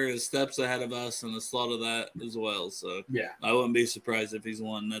Parker is steps ahead of us and has thought of that as well. So yeah, I wouldn't be surprised if he's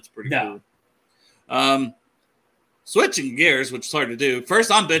won. That's pretty cool. Switching gears, which is hard to do.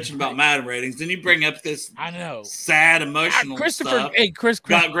 First, I'm bitching about Madden ratings. Then you bring up this sad, emotional stuff. Hey, Chris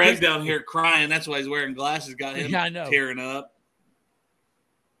got Greg down here crying. That's why he's wearing glasses. Got him tearing up.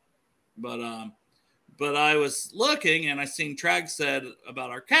 But I was looking and I seen Trag said about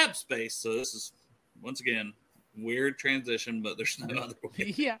our cap space. So this is once again weird transition, but there's no other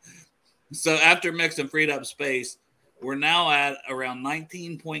way. Yeah. So after Mixon freed up space, we're now at around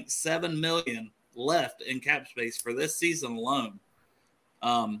 19.7 million left in cap space for this season alone.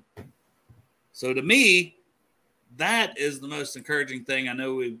 So to me, that is the most encouraging thing. I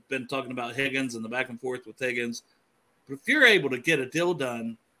know we've been talking about Higgins and the back and forth with Higgins, but if you're able to get a deal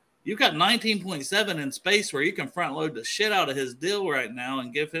done, you've got 19.7 in space where you can front load the shit out of his deal right now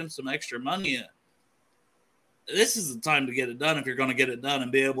and give him some extra money. This is the time to get it done if you're going to get it done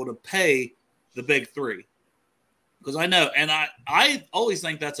and be able to pay the big three. Because I know, and I always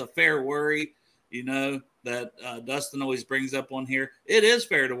think that's a fair worry, that Dustin always brings up on here. It is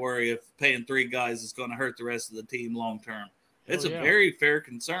fair to worry if paying three guys is going to hurt the rest of the team long term. It's a very fair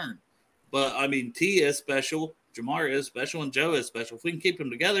concern. But, I mean, T is special, Jamar is special, and Joe is special. If we can keep them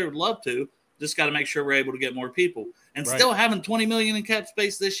together, we'd love to. Just got to make sure we're able to get more people. And still having $20 million in cap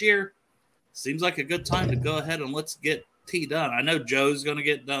space this year seems like a good time to go ahead and let's get T done. I know Joe's going to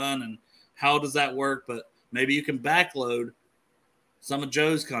get done, and how does that work? But maybe you can backload some of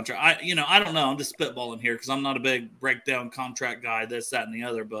Joe's contract. I don't know. I'm just spitballing here because I'm not a big breakdown contract guy, this, that, and the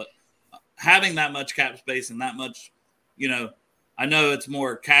other. But having that much cap space and that much, I know it's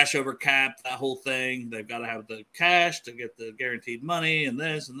more cash over cap, that whole thing. They've got to have the cash to get the guaranteed money and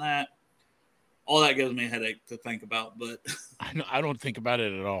this and that. All that gives me a headache to think about. But I don't think about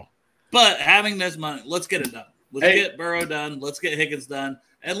it at all. But having this money, let's get it done. Let's get Burrow done. Let's get Higgins done.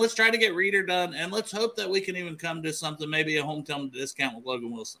 And let's try to get Reader done. And let's hope that we can even come to something, maybe a hometown discount with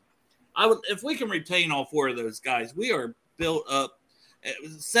Logan Wilson. If we can retain all four of those guys, we are built up,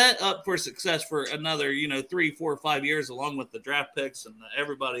 set up for success for another, 3, 4, 5 years, along with the draft picks and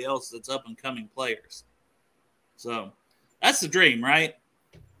everybody else that's up and coming players. So that's the dream, right?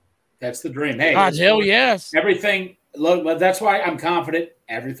 That's the dream. Hey, God, hell yes. Everything. Look, that's why I'm confident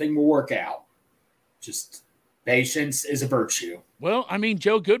everything will work out. Just patience is a virtue. Well, I mean,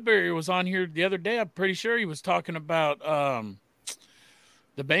 Joe Goodberry was on here the other day. I'm pretty sure he was talking about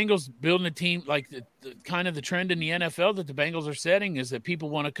the Bengals building a team, like the kind of the trend in the NFL that the Bengals are setting is that people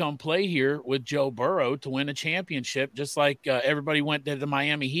want to come play here with Joe Burrow to win a championship, just like everybody went to the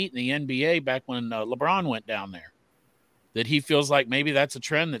Miami Heat in the NBA back when LeBron went down there. That he feels like maybe that's a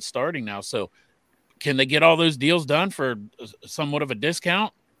trend that's starting now. So can they get all those deals done for somewhat of a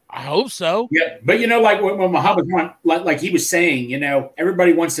discount? I hope so. Yeah, but like when Mohammad, like he was saying,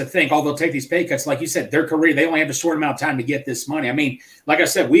 everybody wants to think, they'll take these pay cuts. Like you said, their career, they only have a short amount of time to get this money. I mean, like I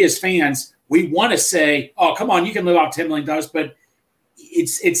said, we as fans, we want to say, oh, come on, you can live off $10 million, but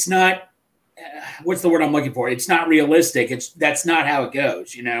it's not. What's the word I'm looking for? It's not realistic. That's not how it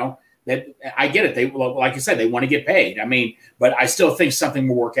goes. That I get it. They, like you said, they want to get paid. I mean, but I still think something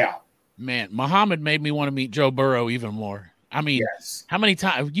will work out. Man, Mohammad made me want to meet Joe Burrow even more. I mean, How many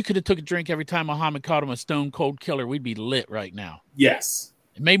times you could have took a drink every time Mohammad called him a stone cold killer? We'd be lit right now. Yes.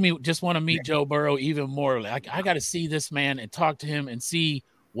 It made me just want to meet Joe Burrow even more. Like, I got to see this man and talk to him and see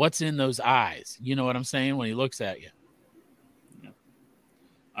what's in those eyes. You know what I'm saying? When he looks at you. Yeah.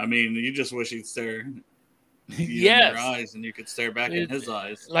 I mean, you just wish he'd stare in your eyes and you could stare back in his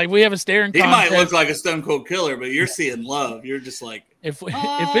eyes. Like we have a staring contest. He might look like a stone cold killer, but you're seeing love. You're just like, if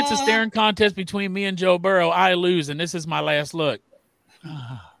it's a staring contest between me and Joe Burrow, I lose, and this is my last look.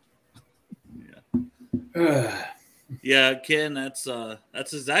 Yeah, Ken, that's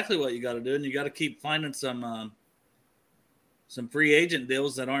exactly what you got to do, and you got to keep finding some free agent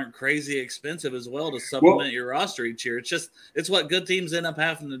deals that aren't crazy expensive as well to supplement your roster each year. It's what good teams end up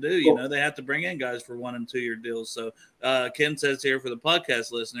having to do. They have to bring in guys for 1 and 2 year deals. So Ken says here for the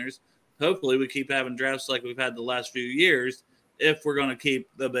podcast listeners, hopefully we keep having drafts like we've had the last few years if we're going to keep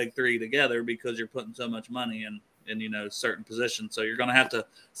the big three together because you're putting so much money in certain positions. So you're going to have to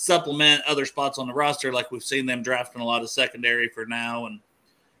supplement other spots on the roster like we've seen them drafting a lot of secondary for now. And,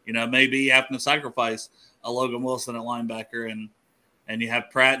 maybe having to sacrifice a Logan Wilson at linebacker and you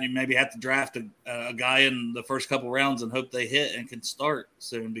have Pratt and you maybe have to draft a guy in the first couple rounds and hope they hit and can start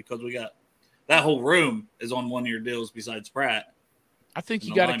soon because we got that whole room is on 1 year deals besides Pratt. I think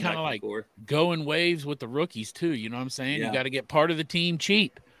you got to kind of like go in waves with the rookies too. You know what I'm saying? Yeah. You got to get part of the team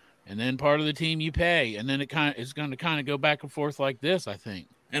cheap and then part of the team you pay. And then it's going to kind of go back and forth like this, I think.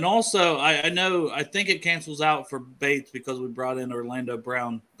 And also, I think it cancels out for Bates because we brought in Orlando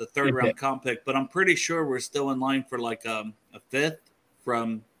Brown, the 3rd round comp pick, but I'm pretty sure we're still in line for like a 5th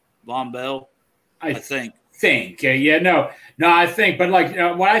from Von Bell. I think. I think, but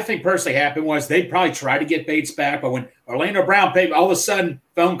what I think personally happened was they probably tried to get Bates back, but when Orlando Brown paid, all of a sudden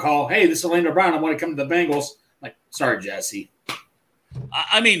phone call, hey, this is Orlando Brown, I want to come to the Bengals. Like, sorry, Jesse.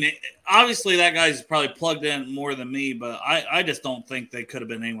 I mean, obviously that guy's probably plugged in more than me, but I just don't think they could have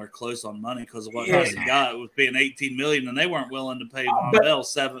been anywhere close on money because of what he got was being $18 million, and they weren't willing to pay Von Bell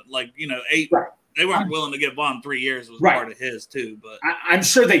 $8 they weren't willing to give Vaughn 3 years was Right. part of his too. But I'm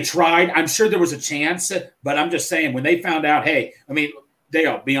sure they tried. I'm sure there was a chance. But I'm just saying, when they found out, hey, I mean,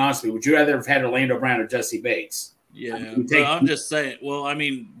 Dale, be honest with me, would you rather have had Orlando Brown or Jesse Bates? yeah, I mean, but I'm just saying. Well, I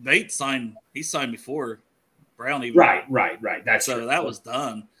mean, Bates signed. He signed before Brown even. Right. That's So true. that was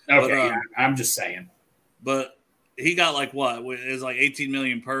done. Okay, But, I'm just saying. But he got like what? It was like 18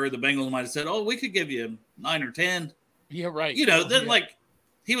 million per. The Bengals might have said, "Oh, we could give you 9 or 10." Yeah, right. You know, then Yeah. like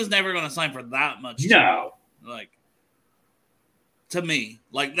he was never going to sign for that much. No. Like to me,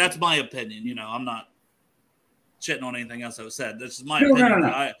 like that's my opinion. You know, I'm not shitting on anything else that was said. This is my opinion.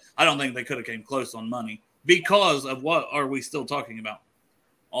 No. I don't think they could have came close on money because of what are we still talking about?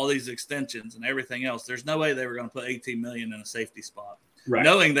 All these extensions and everything else. There's no way they were going to put 18 million in a safety spot. Right.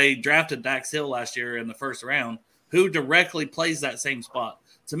 Knowing they drafted Dax Hill last year in the first round, who directly plays that same spot.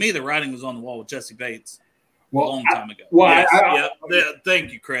 To me, the writing was on the wall with Jesse Bates a long time ago. Well, yeah,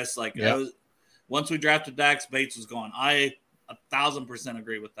 thank you, Chris. Like Yep. once we drafted Dax, Bates was gone. I 1,000%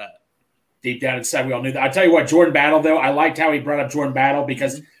 agree with that. Deep down inside, we all knew that. I tell you what, Jordan Battle, though, I liked how he brought up Jordan Battle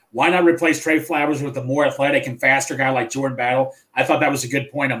because why not replace Trey Flowers with a more athletic and faster guy like Jordan Battle? I thought that was a good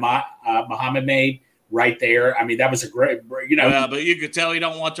point Mohammad made right there. I mean, that was a great, Yeah, but you could tell you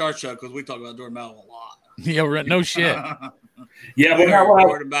don't watch our show because we talk about Jordan Battle a lot. Yeah, right. No shit. Yeah, we but were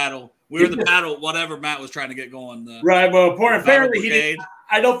Jordan Battle. We were the battle, whatever Matt was trying to get going. Right. Well, apparently brigade.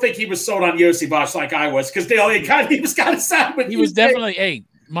 I don't think he was sold on Yossi Bosch like I was because he was kind of sad with He was definitely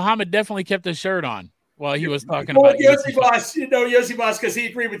Mohammad definitely kept his shirt on while he was talking well, about Yossi Bosch. Yossi Bosch because he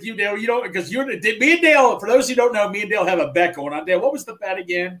agreed with you, Dale. You don't because me and Dale. For those who don't know, me and Dale have a bet going on. Dale, what was the bet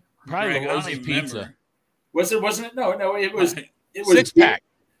again? Probably Greg, I don't Lozzi's even pizza. remember. Wasn't it? No, it was. It was 6-pack.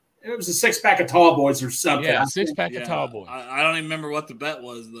 It was a 6-pack of tall boys or something. Yeah, 6-pack of tall boys. I don't even remember what the bet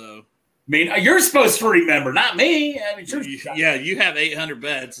was though. I mean, you're supposed to remember, not me. I mean, Yeah, you have 800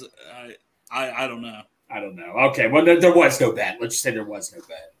 bets. I don't know. I don't know. Okay, well, there was no bet. Let's just say there was no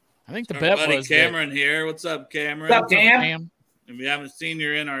bet. I think the Our bet buddy was Cameron here. What's up, Cameron? What's up, Cam? If you haven't seen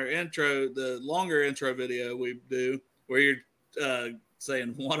you in our intro, the longer intro video we do, where you're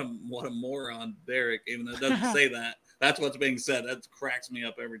saying what a moron, Derek, even though it doesn't say that. That's what's being said. That cracks me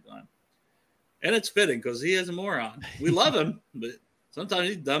up every time. And it's fitting because he is a moron. We love him, but sometimes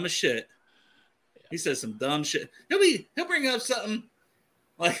he's dumb as shit. He says some dumb shit. He'll bring up something.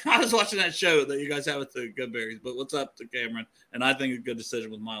 Like, I was watching that show that you guys have with the Goodberries, but what's up to Cameron? And I think a good decision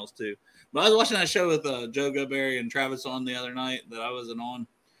with Myles, too. But I was watching that show with Joe Goodberry and Travis on the other night that I wasn't on,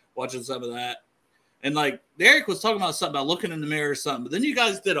 watching some of that. And, like, Derek was talking about something about looking in the mirror or something, but then you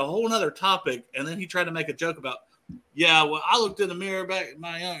guys did a whole other topic, and then he tried to make a joke about, yeah, well, I looked in the mirror back at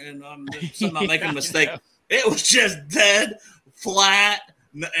my young, and something about making a mistake. It was just dead, flat.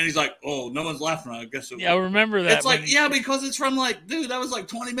 And he's like, oh, no one's laughing. I guess. Yeah, I remember that. It's like, yeah, because it's from like, dude, that was like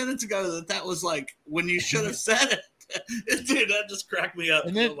 20 minutes ago that was like when you should have said it. Dude, that just cracked me up.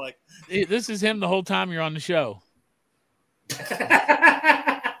 And then, like, this is him the whole time you're on the show.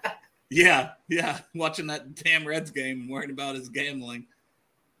 yeah. Watching that damn Reds game and worrying about his gambling.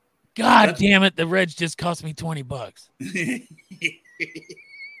 God damn it. The Reds just cost me $20.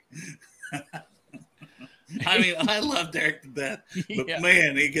 I mean, I love Derek to death, but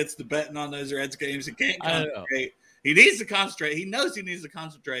man, he gets to betting on those Reds games. He can't concentrate. He needs to concentrate. He knows he needs to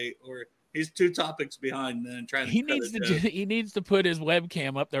concentrate, or he's 2 topics behind and trying to. He needs to put his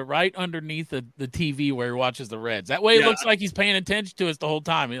webcam up there right underneath the TV where he watches the Reds. That way, it looks like he's paying attention to us the whole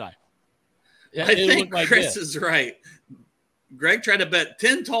time. He's like, I think Chris is right. Greg tried to bet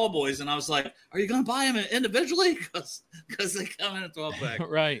 10 tall boys, and I was like, "Are you going to buy them individually? Because they come in a 12-pack,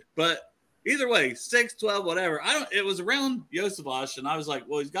 right?" But either way, 6, 12, whatever. It was around Joseph, and I was like,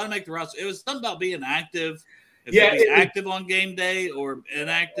 well, he's got to make the roster. It was something about being active. If he's active on game day or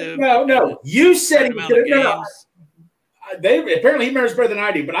inactive. No. You said he was going to. Apparently he remembers better than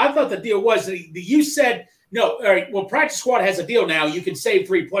I do, but I thought the deal was that you said, no, all right, well, practice squad has a deal now. You can save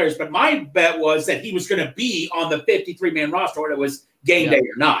 3 players, but my bet was that he was going to be on the 53-man roster, whether it was game day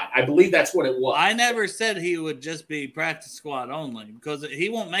or not. I believe that's what it was. I never said he would just be practice squad only because he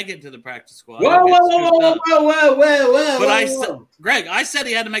won't make it to the practice squad. Whoa. But Greg, I said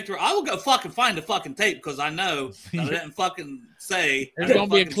he had to make the. I will go fucking find the fucking tape because I know that I didn't fucking say. There's going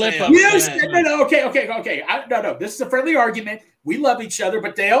to be a clip of it. No. Okay. No. This is a friendly argument. We love each other,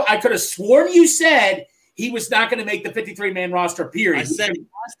 but Dale, I could have sworn you said he was not going to make the 53-man roster, period. I said he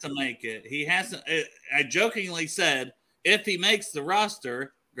has to make it. He hasn't. I jokingly said, if he makes the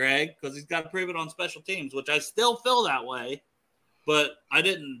roster, Greg, because he's got to prove it on special teams, which I still feel that way, but I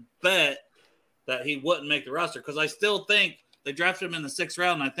didn't bet that he wouldn't make the roster because I still think they drafted him in the 6th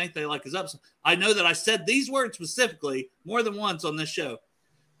round, and I think they like his upside. I know that I said these words specifically more than once on this show.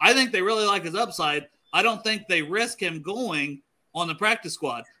 I think they really like his upside. I don't think they risk him going on the practice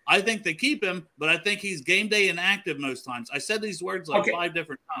squad. I think they keep him, but I think he's game day inactive most times. I said these words like 5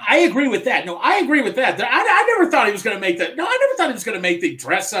 different times. I agree with that. No, I agree with that. I never thought he was going to make that. No, I never thought he was going to make the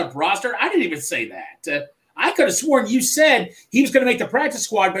dress-up roster. I didn't even say that. I could have sworn you said he was going to make the practice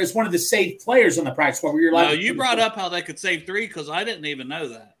squad, but it's one of the saved players on the practice squad. Where you're like, no, you brought up how they could save 3 because I didn't even know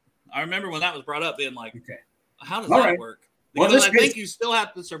that. I remember when that was brought up being like, okay, how does that work? Because I think you still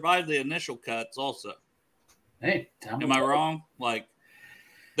have to survive the initial cuts also. Hey, am I wrong? Like,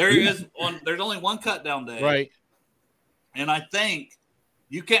 there's only one cut down day. Right. And I think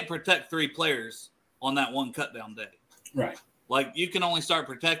you can't protect 3 players on that one cut down day. Right. Like, you can only start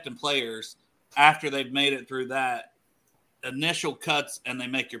protecting players after they've made it through that initial cuts and they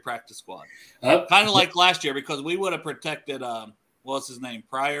make your practice squad. Kind of like last year, because we would have protected, what's his name,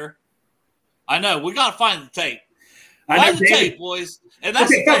 Pryor. I know. We got to find the tape. Find the tape, boys. And that's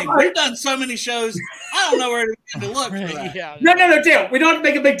the thing. We've done so many shows. I don't know where to look for that. Yeah. No, Dale. We don't have to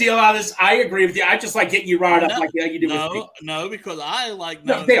make a big deal out of this. I agree with you. I just like getting you riled up like you do with me. No, because I like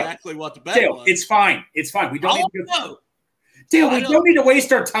know exactly what the bet was. It's fine. It's fine. We don't need to Dale, we don't need to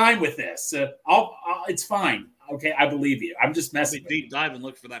waste our time with this. It's fine. Okay, I believe you. I'm just messing with you. Deep dive and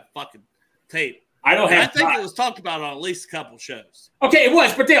look for that fucking tape. I think it was talked about on at least a couple shows. Okay, it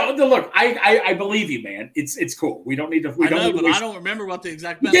was, but Dale, look, I believe you, man. It's cool. We don't need to. I don't remember what the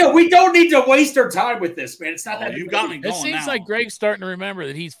exact. Yeah, we don't need to waste our time with this, man. It's not that. You got me going. It seems like Greg's starting to remember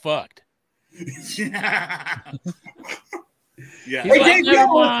that he's fucked. Yeah. Hey, Dave, you have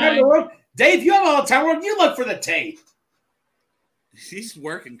all the time in the world. Dave, you have all the time in the world. You look for the tape. He's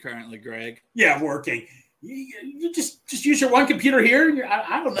working currently, Greg. Yeah, working. You just use your one computer here.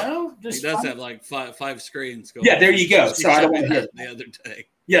 I don't know. He does have like five screens going. Yeah, there you go. So I don't want to hear it. The other day.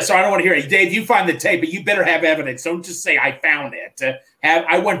 Yeah, so I don't want to hear it. Dave, you find the tape, but you better have evidence. Don't just say I found it.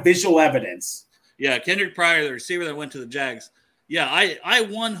 I want visual evidence. Yeah, Kendrick Pryor, the receiver that went to the Jags. Yeah, I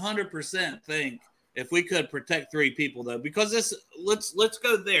 100% think if we could protect 3 people though, because let's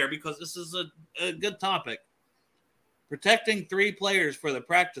go there because this is a good topic. Protecting 3 players for the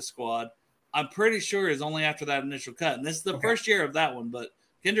practice squad, I'm pretty sure is only after that initial cut. And this is the first year of that one. But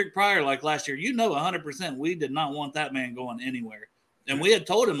Kendrick Pryor, like last year, 100% we did not want that man going anywhere. And we had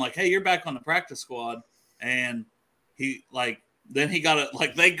told him, like, hey, you're back on the practice squad. And he, like, then he got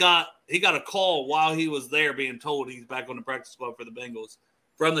a call while he was there being told he's back on the practice squad for the Bengals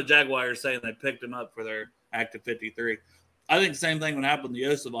from the Jaguars saying they picked him up for their active 53. I think the same thing would happen to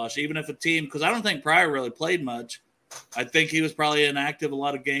Yosavash, even if a team, because I don't think Pryor really played much. I think he was probably inactive a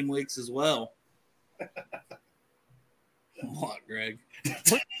lot of game weeks as well. What, Greg?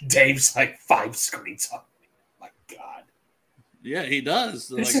 Dave's like 5 screens on me. My God. Yeah, he does.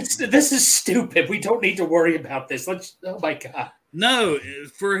 This is stupid. We don't need to worry about this. Oh my God. No,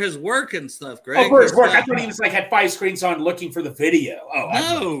 for his work and stuff, Greg. Oh, for his work. I thought he was like had 5 screens on looking for the video. Oh,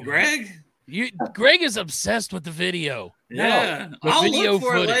 no, Greg. Greg is obsessed with the video. Yeah, no, I'll video look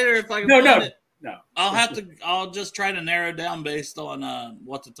for footage. It later if I can find it. No, I'll just try to narrow down based on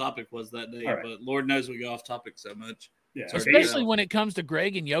what the topic was that day. Right. But Lord knows we go off topic so much. Yeah, especially when it comes to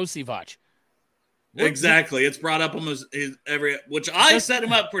Greg and Yosivach. Exactly, it's brought up almost which I set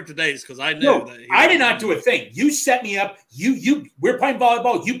him up for today's because I knew that. I did not do a thing. You set me up. We're playing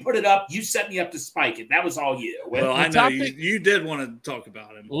volleyball. You put it up. You set me up to spike it. That was all you. Well, I know you did want to talk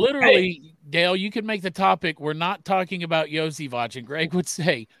about him. Literally, Dale, you could make the topic. We're not talking about Yosivach, and Greg would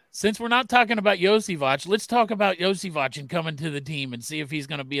say, since we're not talking about Yosivach, let's talk about Yosivach and coming to the team and see if he's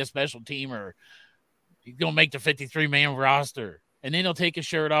going to be a special teamer. He's going to make the 53-man roster. And then he'll take his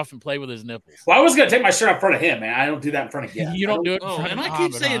shirt off and play with his nipples. Well, I was going to take my shirt up in front of him, man. I don't do that in front of him. You don't do it in front of Mohammad, I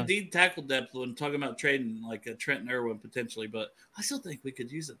keep saying deep tackle depth when talking about trading like a Trenton Irwin potentially, but I still think we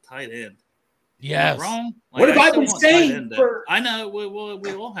could use a tight end. Yes. Am I wrong? Like, what have I been saying? I know we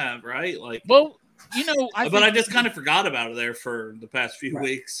all have, right? Like, well, I just kind of forgot about it there for the past few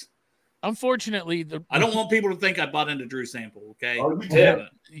weeks. Unfortunately, I don't want people to think I bought into Drew Sample, okay? Oh, you did.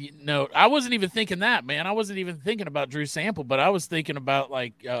 No, I wasn't even thinking that, man. I wasn't even thinking about Drew Sample, but I was thinking about,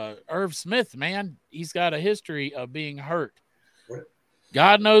 like, Irv Smith, man. He's got a history of being hurt.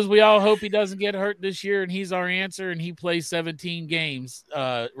 God knows we all hope he doesn't get hurt this year, and he's our answer, and he plays 17 games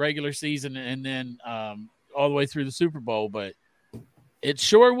regular season and then all the way through the Super Bowl. But it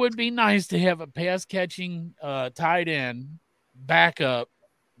sure would be nice to have a pass-catching tight end backup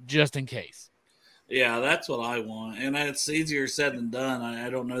just in case. Yeah, that's what I want. And it's easier said than done. I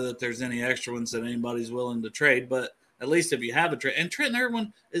don't know that there's any extra ones that anybody's willing to trade, but at least if you have a trade. And Trenton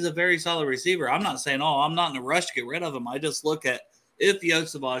Irwin is a very solid receiver. I'm not saying, I'm not in a rush to get rid of him. I just look at if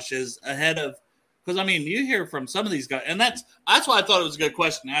Yosavash is ahead of Because, I mean, you hear from some of these guys, and that's why I thought it was a good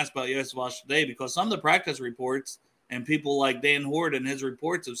question to ask about Yosevich today, because some of the practice reports and people like Dan Horde and his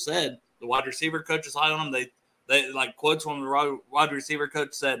reports have said the wide receiver coach is high on him. They like quotes from the wide receiver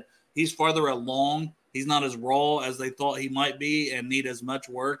coach said he's farther along. He's not as raw as they thought he might be and need as much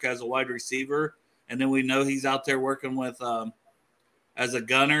work as a wide receiver. And then we know he's out there working with as a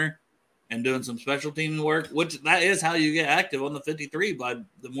gunner and doing some special team work, which that is how you get active on the 53 by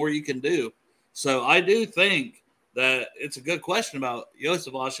the more you can do. So I do think that it's a good question about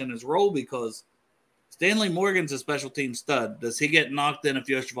Yosevich and his role, because Stanley Morgan's a special team stud. Does he get knocked in if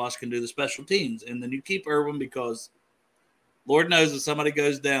Yosevich can do the special teams? And then you keep Irwin, because Lord knows if somebody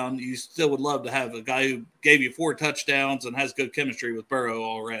goes down, you still would love to have a guy who gave you 4 touchdowns and has good chemistry with Burrow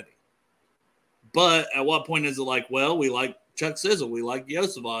already. But at what point is it like, well, we like Chuck Sizzle, we like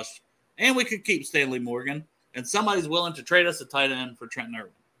Yosevich, and we could keep Stanley Morgan, and somebody's willing to trade us a tight end for Trenton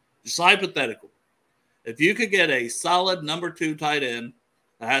Irwin? Just hypothetical. If you could get a solid number 2 tight end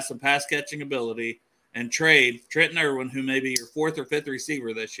that has some pass catching ability and trade Trenton Irwin, who may be your 4th or 5th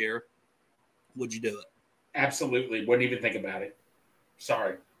receiver this year, would you do it? Absolutely. Wouldn't even think about it.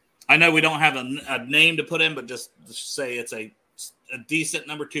 Sorry. I know we don't have a name to put in, but just say it's a decent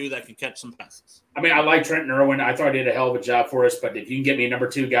number 2 that can catch some passes. I mean, I like Trenton Irwin. I thought he did a hell of a job for us, but if you can get me a number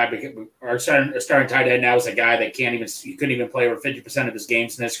 2 guy, our starting tight end now is a guy that couldn't even play over 50% of his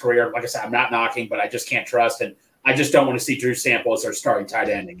games in his career. Like I said, I'm not knocking, but I just can't trust, and I just don't want to see Drew Sample as our starting tight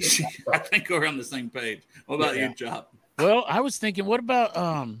end again. I think we're on the same page. What about you, Chop? Well, I was thinking, what about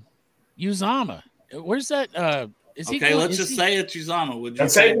Uzama? Where's that? Let's just say it's Uzama. Would you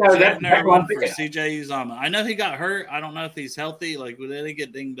say that's for CJ Uzama? I know he got hurt. I don't know if he's healthy. Like, would he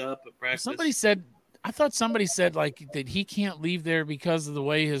get dinged up at practice? I thought somebody said like that he can't leave there because of the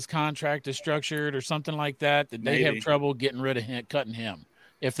way his contract is structured or something like that. That they have trouble getting rid of him, cutting him,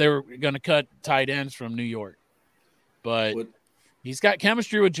 if they were going to cut tight ends from New York. But he's got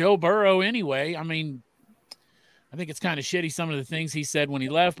chemistry with Joe Burrow anyway. I mean, I think it's kind of shitty some of the things he said when he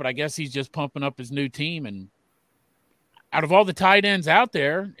left, but I guess he's just pumping up his new team. And out of all the tight ends out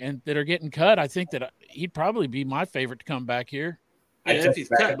there and that are getting cut, I think that he'd probably be my favorite to come back here. Yeah, if he's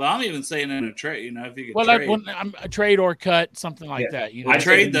cut, but I'm even saying in a trade, if you could trade. I'm a trade or cut, something like that.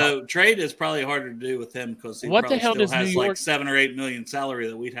 Trade is probably harder to do with him because he what the hell still does has New York... like $7 or $8 million salary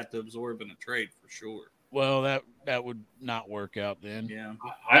that we'd have to absorb in a trade for sure. Well, that would not work out then. Yeah,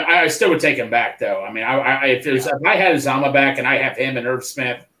 I still would take him back though. I mean, if I had Uzama back and I have him and Irv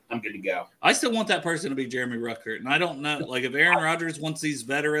Smith, I'm good to go. I still want that person to be Jeremy Ruckert. And I don't know, like if Aaron Rodgers wants these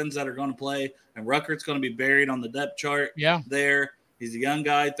veterans that are going to play and Ruckert's going to be buried on the depth chart there. He's a young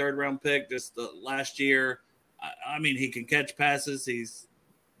guy, 3rd-round pick just last year. I mean, he can catch passes. He's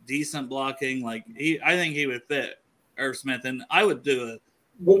decent blocking. Like I think he would fit Irv Smith. And I would do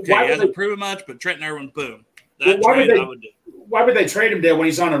he hasn't proven much, but Trenton Irwin, boom. I would do. Why would they trade him there when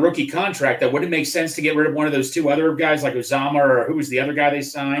he's on a rookie contract? That wouldn't make sense to get rid of one of those 2 other guys like Uzama or who was the other guy they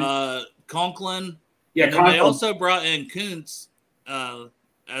signed? Conklin. Yeah, Conklin. They also brought in Kuntz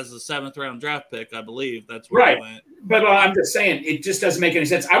as a 7th-round draft pick, I believe. That's where he went. But I'm just saying, it just doesn't make any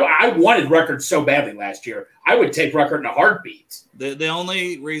sense. I wanted Ruckert so badly last year. I would take Ruckert in a heartbeat. The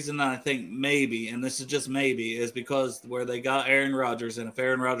only reason I think maybe, and this is just maybe, is because where they got Aaron Rodgers, and if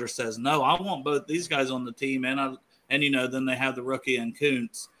Aaron Rodgers says, no, I want both these guys on the team, and then they have the rookie and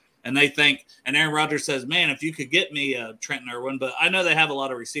Kuntz, and they think, and Aaron Rodgers says, man, if you could get me Trenton Irwin, but I know they have a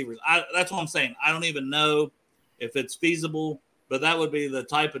lot of receivers. That's what I'm saying. I don't even know if it's feasible, but that would be the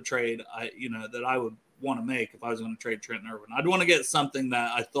type of trade that I would want to make if I was going to trade Trenton Irwin. I'd want to get something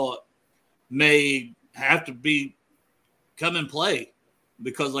that I thought may have to come and play,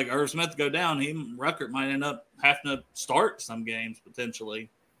 because like Irv Smith go down, Ruckert might end up having to start some games potentially.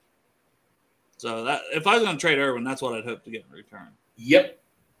 So that if I was going to trade Irwin, that's what I'd hope to get in return. Yep,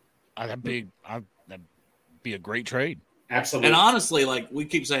 that'd be a great trade. Absolutely. And honestly, like we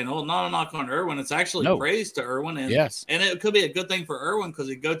keep saying, not a knock on Irwin. It's actually praise to Irwin. And, and it could be a good thing for Irwin because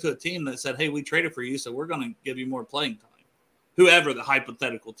he'd go to a team that said, hey, we traded for you, so we're going to give you more playing time. Whoever the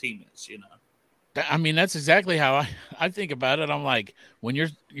hypothetical team is, I mean, that's exactly how I think about it. I'm like, when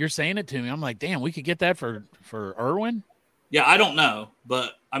you're saying it to me, I'm like, damn, we could get that for Irwin? Yeah, I don't know.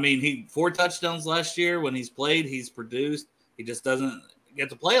 But, I mean, he 4 touchdowns last year. When he's played, he's produced. He just doesn't get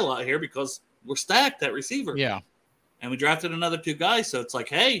to play a lot here because we're stacked at receiver. Yeah. And we drafted another 2 guys. So it's like,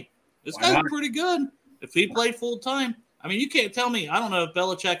 hey, this guy's pretty good. If he played full time, I mean, you can't tell me. I don't know if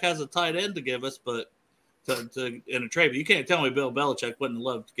Belichick has a tight end to give us, but to in a trade. But you can't tell me Bill Belichick wouldn't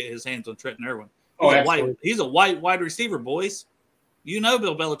love to get his hands on Trenton Irwin. He's a white wide receiver, boys. You know,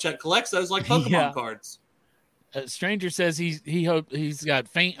 Bill Belichick collects those like Pokemon cards. Stranger says he's got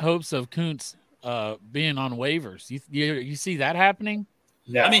faint hopes of Kuntz being on waivers. You see that happening?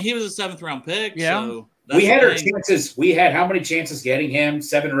 No. I mean, he was a 7th round pick. Yeah. So we had our chances. We had how many chances getting him?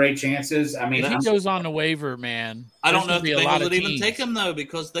 7 or 8 chances. I mean, if he goes on the waiver, man. I don't know if the Bengals would even take him though,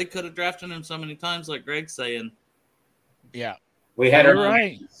 because they could have drafted him so many times, like Greg's saying. Yeah, we had our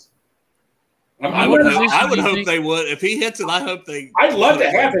right. I would hope they would. If he hits it, I hope they. I'd love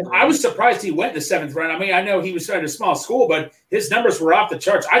to have him. I was surprised he went in the 7th round. I mean, I know he was at a small school, but his numbers were off the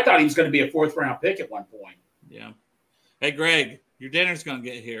charts. I thought he was going to be a 4th round pick at one point. Yeah. Hey, Greg, your dinner's going to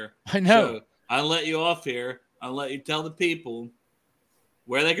get here. I know. So I'll let you off here. I'll let you tell the people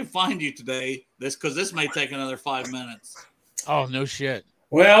where they can find you today. Because this may take another 5 minutes. Oh, no shit.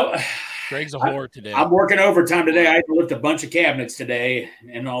 Well, Greg's a whore today. I'm working overtime today. I had to lift a bunch of cabinets today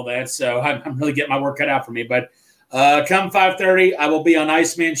and all that, so I'm really getting my work cut out for me. But come 5:30, I will be on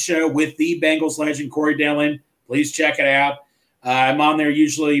Iceman's show with the Bengals legend, Corey Dillon. Please check it out. I'm on there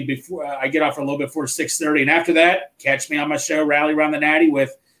usually before I get off a little bit before 6:30. And after that, catch me on my show, Rally Around the Natty,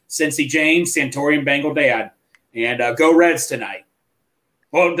 with Cincy James, Santorian Bengal Dad. And go Reds tonight.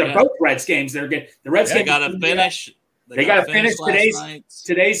 Well, they're both Reds games. They're good. The Reds got to finish. They got to finish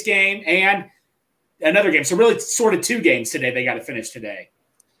today's game and another game. So really sort of 2 games today they got to finish today.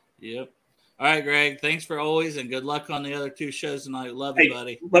 Yep. All right, Greg. Thanks for always, and good luck on the other 2 shows tonight. Love you,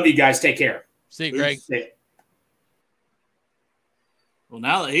 buddy. Love you guys. Take care. See you, Greg. Well,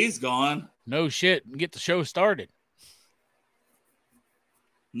 now that he's gone. No shit. Get the show started.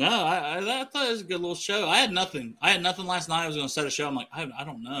 No, I thought it was a good little show. I had nothing last night. I was going to set a show. I'm like, I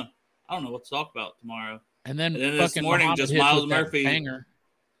don't know. I don't know what to talk about tomorrow. And then this morning, Mohammad just Myles Murphy. Banger.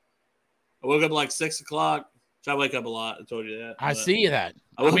 I woke up at like 6 o'clock. I wake up a lot. I told you that. I see that.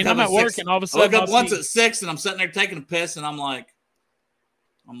 I'm at work, and all of a sudden I woke up once at 6, and I'm sitting there taking a piss, and I'm like,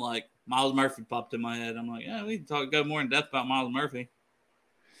 Myles Murphy popped in my head. I'm like, yeah, we can go more in depth about Myles Murphy.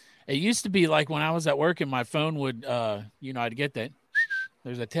 It used to be like when I was at work and my phone would, I'd get that.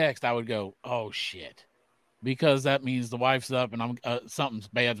 There's a text. I would go, oh shit, because that means the wife's up and I'm something's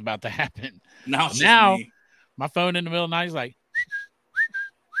bad's about to happen. Now, my phone in the middle of the night is like,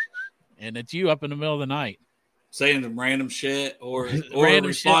 and it's you up in the middle of the night saying some random shit or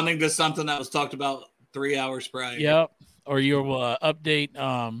responding to something that was talked about 3 hours prior. Yep. Or you'll update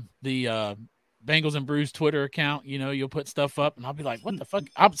the Bengals and Brews Twitter account. You'll put stuff up, and I'll be like, "What the fuck?"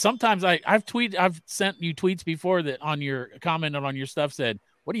 Sometimes I've sent you tweets before that on your commented on your stuff said,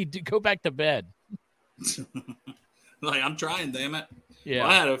 "What do you do? Go back to bed." Like, I'm trying, damn it. Yeah,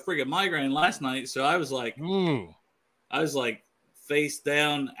 well, I had a freaking migraine last night, so I was like, face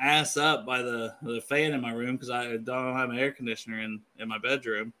down, ass up by the fan in my room because I don't have an air conditioner in my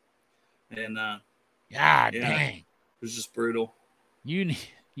bedroom, and dang, it was just brutal.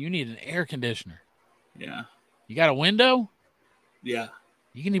 You need an air conditioner. Yeah. You got a window? Yeah.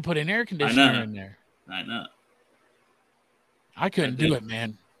 You can put an air conditioner in there. I know. I couldn't do it,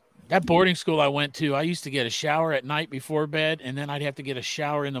 man. That boarding school I went to, I used to get a shower at night before bed, and then I'd have to get a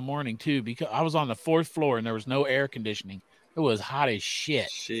shower in the morning too, because I was on the 4th floor and there was no air conditioning. It was hot as shit.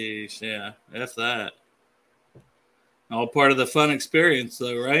 Jeez, yeah. That's that. All part of the fun experience,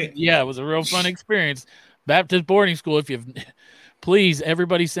 though, right? Yeah, it was a real fun experience. Baptist boarding school, if you've... Please,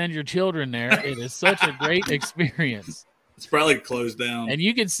 everybody send your children there. It is such a great experience. It's probably closed down. And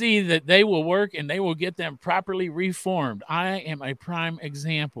you can see that they will work and they will get them properly reformed. I am a prime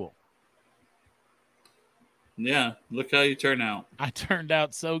example. Yeah, look how you turn out. I turned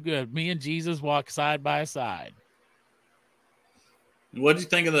out so good. Me and Jesus walk side by side. What did you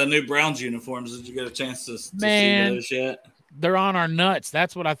think of the new Browns uniforms? Did you get a chance to see those yet? They're on our nuts.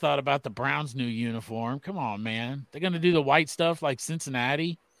 That's what I thought about the Browns' new uniform. Come on, man. They're going to do the white stuff like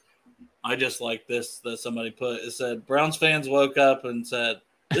Cincinnati. I just like this that somebody put. It said, Browns fans woke up and said,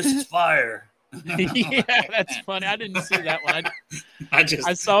 this is fire. Yeah, that's funny. I didn't see that one. I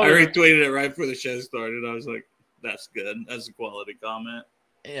retweeted it right before the show started. I was like, that's good. That's a quality comment.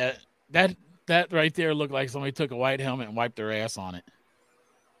 Yeah, that right there looked like somebody took a white helmet and wiped their ass on it.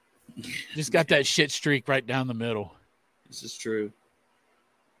 Just got that shit streak right down the middle. This is true.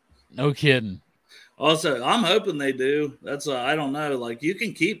 No kidding. Also, I'm hoping they do. That's I don't know. Like, you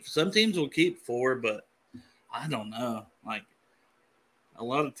can keep some teams will keep 4, but I don't know. Like, a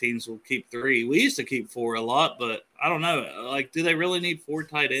lot of teams will keep 3. We used to keep 4 a lot, but I don't know. Like, do they really need 4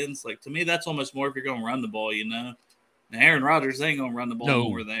 tight ends? Like, to me, that's almost more if you're going to run the ball. And Aaron Rodgers ain't going to run the ball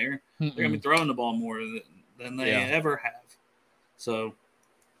more there. They're going to be throwing the ball more than they ever have. So.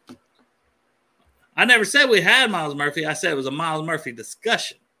 I never said we had Myles Murphy. I said it was a Myles Murphy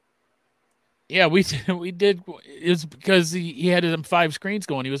discussion. Yeah, we did. It was because he had them 5 screens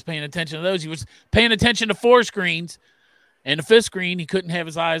going. He was paying attention to those. He was paying attention to 4 screens, And the fifth screen, he couldn't have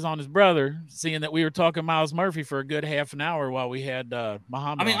his eyes on his brother, seeing that we were talking Myles Murphy for a good half an hour while we had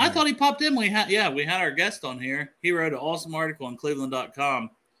Mohammad. I mean, I thought he popped in. We had our guest on here. He wrote an awesome article on Cleveland.com,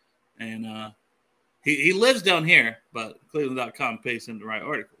 and he lives down here, but Cleveland.com pays him to write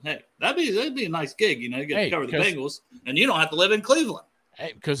articles. Hey, that'd be a nice gig, you get to cover the Bengals, and you don't have to live in Cleveland.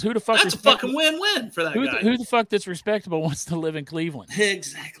 Hey, because who the fuck? That's a fucking win-win for that guy. Who the fuck that's respectable wants to live in Cleveland?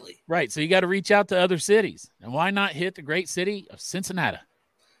 Exactly. Right. So you got to reach out to other cities, and why not hit the great city of Cincinnati?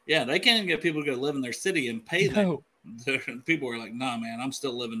 Yeah, they can't even get people to go live in their city and pay them. People are like, "Nah, man, I'm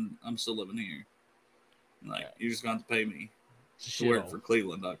still living here. Like, you're just going to have to pay me to work for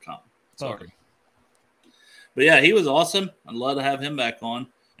Cleveland.com." Sorry. But yeah, he was awesome. I'd love to have him back on,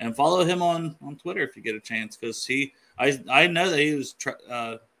 and follow him on Twitter if you get a chance, because I know that he was,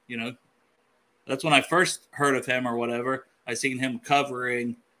 that's when I first heard of him or whatever. I seen him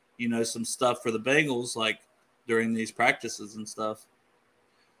covering, some stuff for the Bengals, like during these practices and stuff.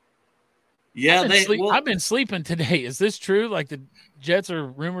 Yeah, I've been sleeping today. Is this true? Like the Jets are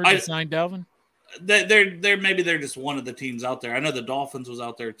rumored to sign Dalvin? They're just one of the teams out there. I know the Dolphins was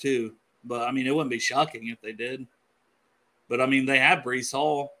out there too, but I mean, it wouldn't be shocking if they did. But I mean, they have Breece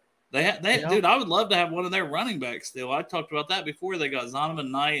Hall. Dude, I would love to have one of their running backs still. I talked about that before. They got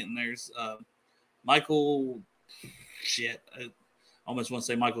Zonovan Knight, and there's Michael. Shit, I almost want to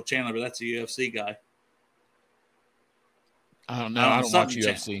say Michael Chandler, but that's a UFC guy. I don't know. I don't watch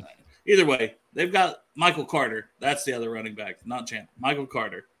UFC. Chandler. Either way, they've got Michael Carter. That's the other running back, not Chandler. Michael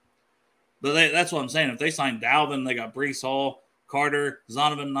Carter. But that's what I'm saying. If they signed Dalvin, they got Breece Hall, Carter,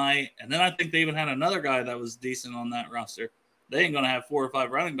 Zonovan Knight, and then I think they even had another guy that was decent on that roster. They ain't going to have 4 or 5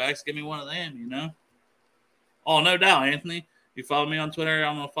 running backs. Give me one of them, Oh, no doubt, Anthony. You follow me on Twitter,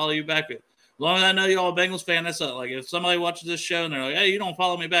 I'm going to follow you back. As long as I know you're all a Bengals fan, that's like if somebody watches this show and they're like, hey, you don't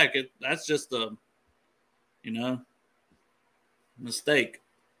follow me back, that's just a, mistake.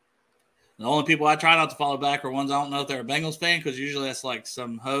 The only people I try not to follow back are ones I don't know if they're a Bengals fan, because usually that's like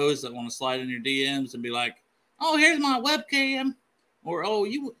some hoes that want to slide in your DMs and be like, oh, here's my webcam. Or, oh,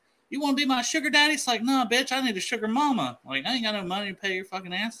 you want to be my sugar daddy? It's like, nah, bitch, I need a sugar mama. Like, I ain't got no money to pay your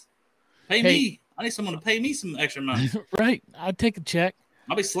fucking ass. Pay me. I need someone to pay me some extra money. Right. I'd take a check.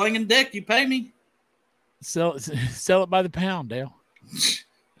 I'll be slinging dick. You pay me. Sell it by the pound, Dale.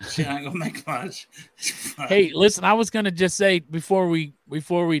 Shit, I ain't gonna make much. Hey, listen, I was gonna just say before we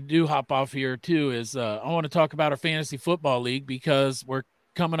do hop off here too is I want to talk about our fantasy football league, because we're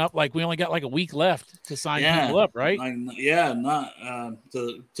coming up, like we only got like a week left to sign people up, right? Not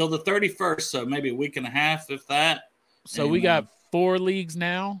till the 31st, so maybe a week and a half, if that. So we got 4 leagues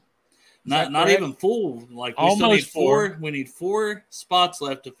now. Not even full. Like we still need 4. We need 4 spots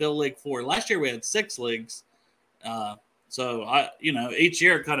left to fill League 4. Last year we had 6 leagues. So each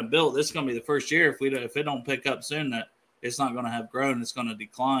year it kind of built. This is going to be the first year if it don't pick up soon, that it's not going to have grown. It's going to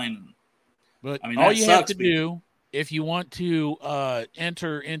decline. But I mean, all you have to do if you want to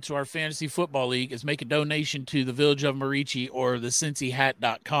enter into our fantasy football league is make a donation to the Village of Marici or the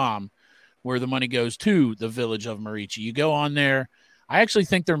CincyHat.com, where the money goes to the Village of Marici. You go on there. I actually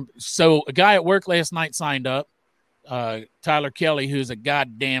think a guy at work last night signed up, Tyler Kelly, who's a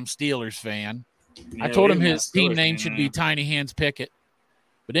goddamn Steelers fan. Yeah, I told him his team name should be Tiny Hands Pickett.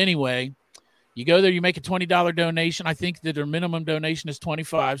 But anyway, you go there, you make a $20 donation. I think that their minimum donation is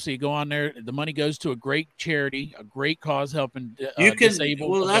 $25. So you go on there. The money goes to a great charity, a great cause helping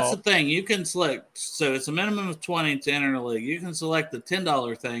disabled adults. That's the thing. You can select. So it's a minimum of $20 to enter the league. You can select the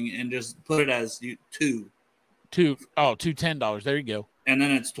 $10 thing and just put it as two $10. There you go. And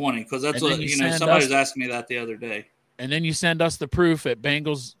then it's 20, because that's what somebody was asking me that the other day. And then you send us the proof at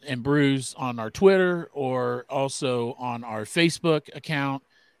Bengals and Brews on our Twitter or also on our Facebook account,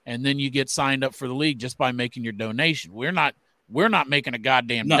 and then you get signed up for the league just by making your donation. We're not making a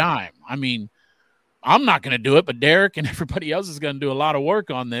goddamn dime. I mean, I'm not going to do it, but Derek and everybody else is going to do a lot of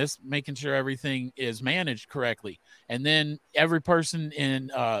work on this, making sure everything is managed correctly. And then every person in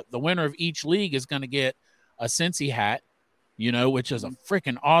the winner of each league is going to get a Cincy hat, which is a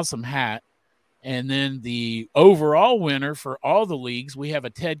freaking awesome hat. And then the overall winner for all the leagues, we have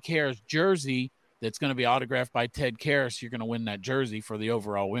a Ted Karras jersey that's going to be autographed by Ted Karras. You're going to win that jersey for the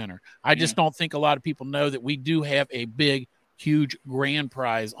overall winner. I just don't think a lot of people know that we do have a big, huge grand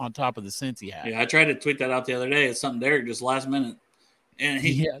prize on top of the Cincy hat. Yeah, I tried to tweet that out the other day. It's something Derek just last minute. And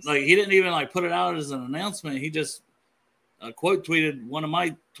he didn't even put it out as an announcement. He just quote tweeted one of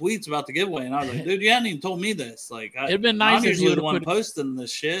my tweets about the giveaway, and I was like, "Dude, you hadn't even told me this." It'd been nice if you would the one posting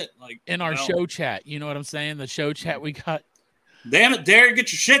this shit, in our show chat. You know what I'm saying? The show chat we got. Damn it, Derek,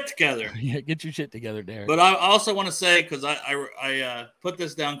 get your shit together. Yeah, get your shit together, Derek. But I also want to say, because I put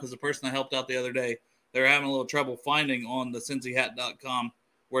this down because the person I helped out the other day, they're having a little trouble finding on the CincyHat.com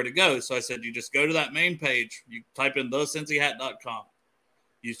where to go. So I said, you just go to that main page. You type in thecincyhat.com.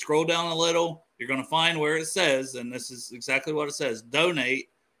 You scroll down a little. You're going to find where it says, and this is exactly what it says, donate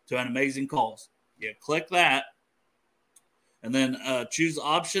to an amazing cause. You click that, and then choose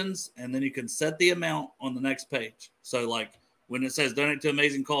options, and then you can set the amount on the next page. So, like, when it says donate to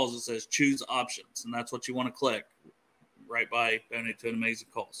amazing cause, it says choose options, and that's what you want to click right by donate to an amazing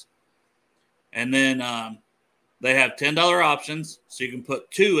cause. And then they have $10 options, so you can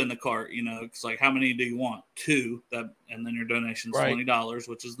put 2 in the cart. You know, it's like, how many do you want? 2, and then your donation's $20,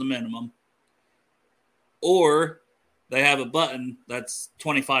 which is the minimum. Or they have a button that's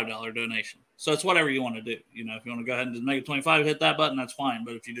 $25 donation. So it's whatever you want to do. You know, if you want to go ahead and just make it 25, hit that button, that's fine.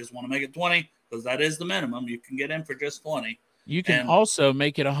 But if you just want to make it 20, because that is the minimum, you can get in for just 20. You can also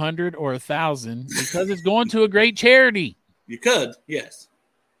make it 100 or 1,000 because it's going to a great charity. You could, yes.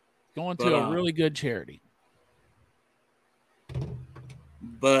 Going to a really good charity.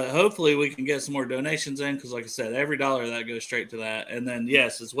 But hopefully we can get some more donations in because, like I said, every dollar that goes straight to that. And then,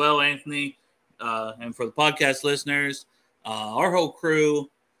 yes, as well, Anthony, and for the podcast listeners, our whole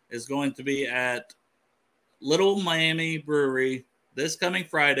crew is going to be at Little Miami Brewery this coming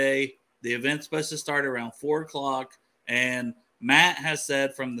Friday. The event's supposed to start around 4 o'clock. And Matt has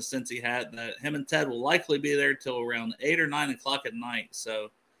said from the Cincy Hat that him and Ted will likely be there till around 8 or 9 o'clock at night. So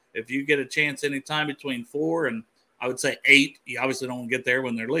if you get a chance anytime between 4 and I would say 8, you obviously don't get there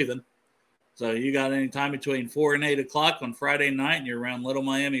when they're leaving. So you got any time between 4 and 8 o'clock on Friday night and you're around Little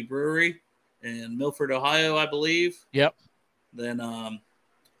Miami Brewery in Milford, Ohio, I believe. Yep. Then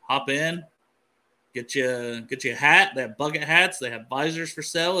hop in, get you a hat. They have bucket hats. They have visors for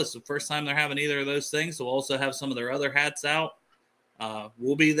sale. It's the first time they're having either of those things. So we'll also have some of their other hats out.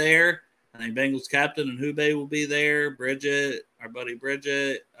 We'll be there. I think Bengals captain and Hube will be there. Bridget, our buddy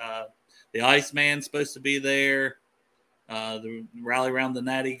Bridget. The Iceman's supposed to be there. The Rally Around the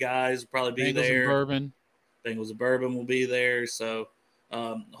Natty guys will probably be there. Bengals and Bourbon will be there. So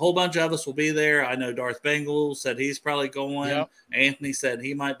a whole bunch of us will be there. I know Darth Bengal said he's probably going. Yep. Anthony said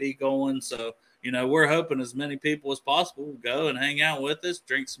he might be going. So, you know, we're hoping as many people as possible will go and hang out with us,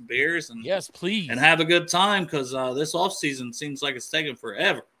 drink some beers, and yes, please, and have a good time because this off season seems like it's taking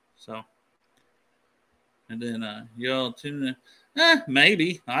forever. So, and then y'all tune in.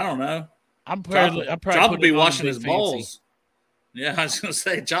 Maybe, I don't know. I'm probably Chop will be washing his balls. Yeah, I was gonna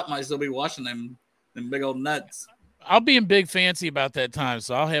say Chop might still be washing them big old nuts. I'll be in big fancy about that time,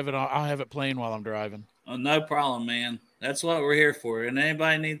 so I'll have it playing while I'm driving. Oh, no problem, man. That's what we're here for. And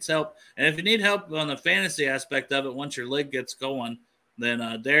anybody needs help, and if you need help on the fantasy aspect of it, once your league gets going,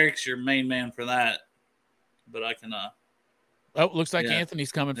 then Derek's your main man for that. But I can. Looks like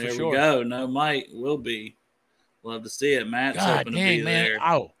Anthony's coming for sure. There we go. No, Mike will be. Love to see it. Matt's hoping to be there.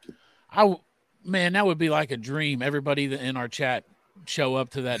 Man, that would be like a dream. Everybody in our chat show up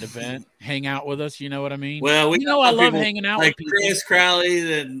to that event, hang out with us. You know what I mean? Well, I love hanging out like with people. Chris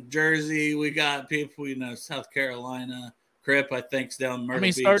Crowley and Jersey. We got people, South Carolina. Crip, I think, is down Myrtle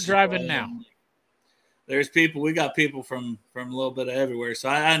Beach. Start driving now. There's people. We got people from a little bit of everywhere. So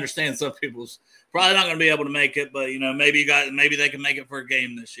I understand some people's probably not going to be able to make it, but maybe they can make it for a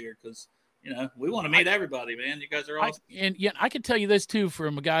game this year because. We want to meet everybody, man. You guys are awesome. I can tell you this, too,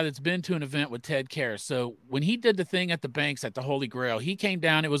 from a guy that's been to an event with Ted Karras. So when he did the thing at the Banks at the Holy Grail, he came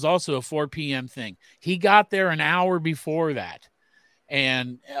down. It was also a 4 p.m. thing. He got there an hour before that.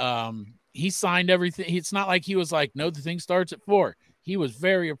 And he signed everything. It's not like he was like, no, the thing starts at 4. He was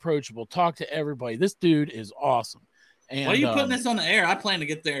very approachable, talked to everybody. This dude is awesome. And, why are you putting this on the air? I plan to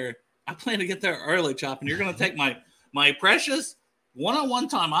get there early, Chop, and you're going to take my precious one-on-one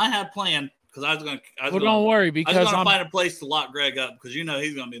time I had planned because I was going to. Don't worry because I was going to find a place to lock Greg up because he's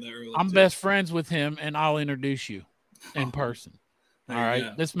going to be there early. I'm best friends with him, and I'll introduce you in person. All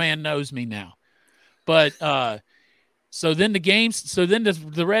right, this man knows me now. But so then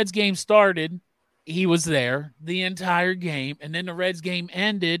the Reds game started. He was there the entire game, and then the Reds game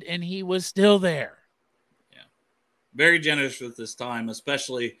ended, and he was still there. Very generous with his time,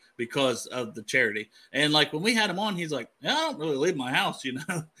 especially because of the charity. And like when we had him on, he's like, I don't really leave my house,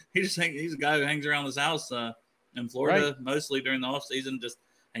 He's a guy who hangs around his house in Florida, mostly during the off season, just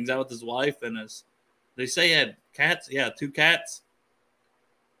hangs out with his wife and they say he had cats. Yeah, 2 cats.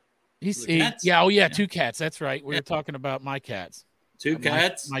 Cats? 2 cats. That's right. We were talking about my cats. 2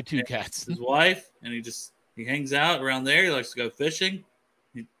 cats. My 2 cats. His wife, and he hangs out around there. He likes to go fishing.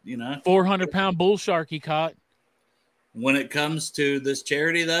 400-pound bull shark he caught. When it comes to this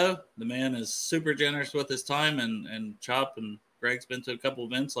charity, though, the man is super generous with his time, and Chop and Greg's been to a couple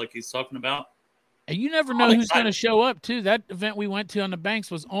events like he's talking about. And you never know who's going to show up, too. That event we went to on the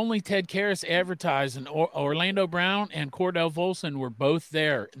Banks was only Ted Karras advertised, and Orlando Brown and Cordell Volson were both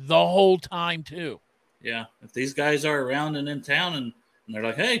there the whole time, too. Yeah, if these guys are around and in town and they're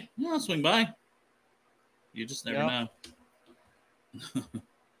like, hey, I'll swing by. You just never know.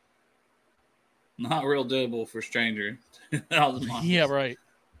 Not real doable for stranger. Yeah, right.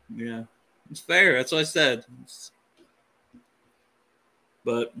 Yeah, it's fair. That's what I said.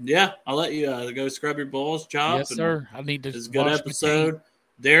 But yeah, I'll let you go scrub your balls, Chop. Yes, sir. I need to. It's a good episode.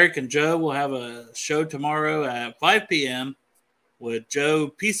 Derek and Joe will have a show tomorrow at 5 p.m. with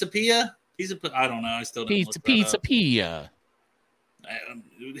Joe Pisapia. I don't know. I still don't know. Pisapia.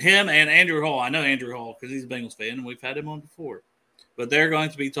 Him and Andrew Hall. I know Andrew Hall because he's a Bengals fan, and we've had him on before. But they're going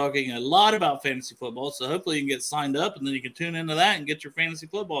to be talking a lot about fantasy football, so hopefully you can get signed up, and then you can tune into that and get your fantasy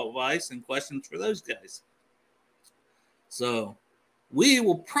football advice and questions for those guys. So we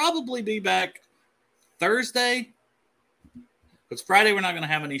will probably be back Thursday, because Friday we're not going to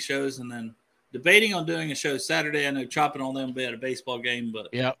have any shows, and then debating on doing a show Saturday. I know Chopping on them will be at a baseball game,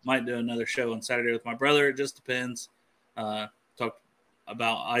 but might do another show on Saturday with my brother. It just depends. Talked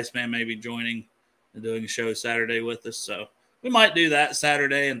about Iceman maybe joining and doing a show Saturday with us, so we might do that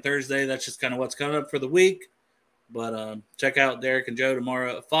Saturday and Thursday. That's just kind of what's coming up for the week. But check out Derek and Joe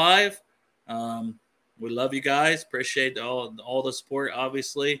tomorrow at 5. We love you guys. Appreciate all the support,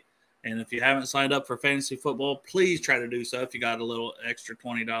 obviously. And if you haven't signed up for fantasy football, please try to do so if you got a little extra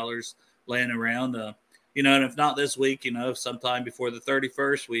 $20 laying around. And if not this week, sometime before the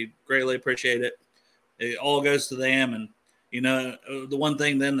 31st, we greatly appreciate it. It all goes to them. And, the one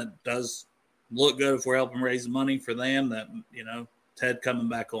thing then that does look good if we're helping raise money for them, that, Ted coming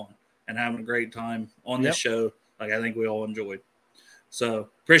back on and having a great time on this show, like I think we all enjoyed. So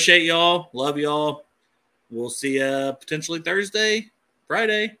appreciate y'all. Love y'all. We'll see you potentially Thursday,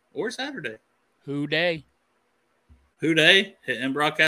 Friday, or Saturday. Who day? Hit and broadcast.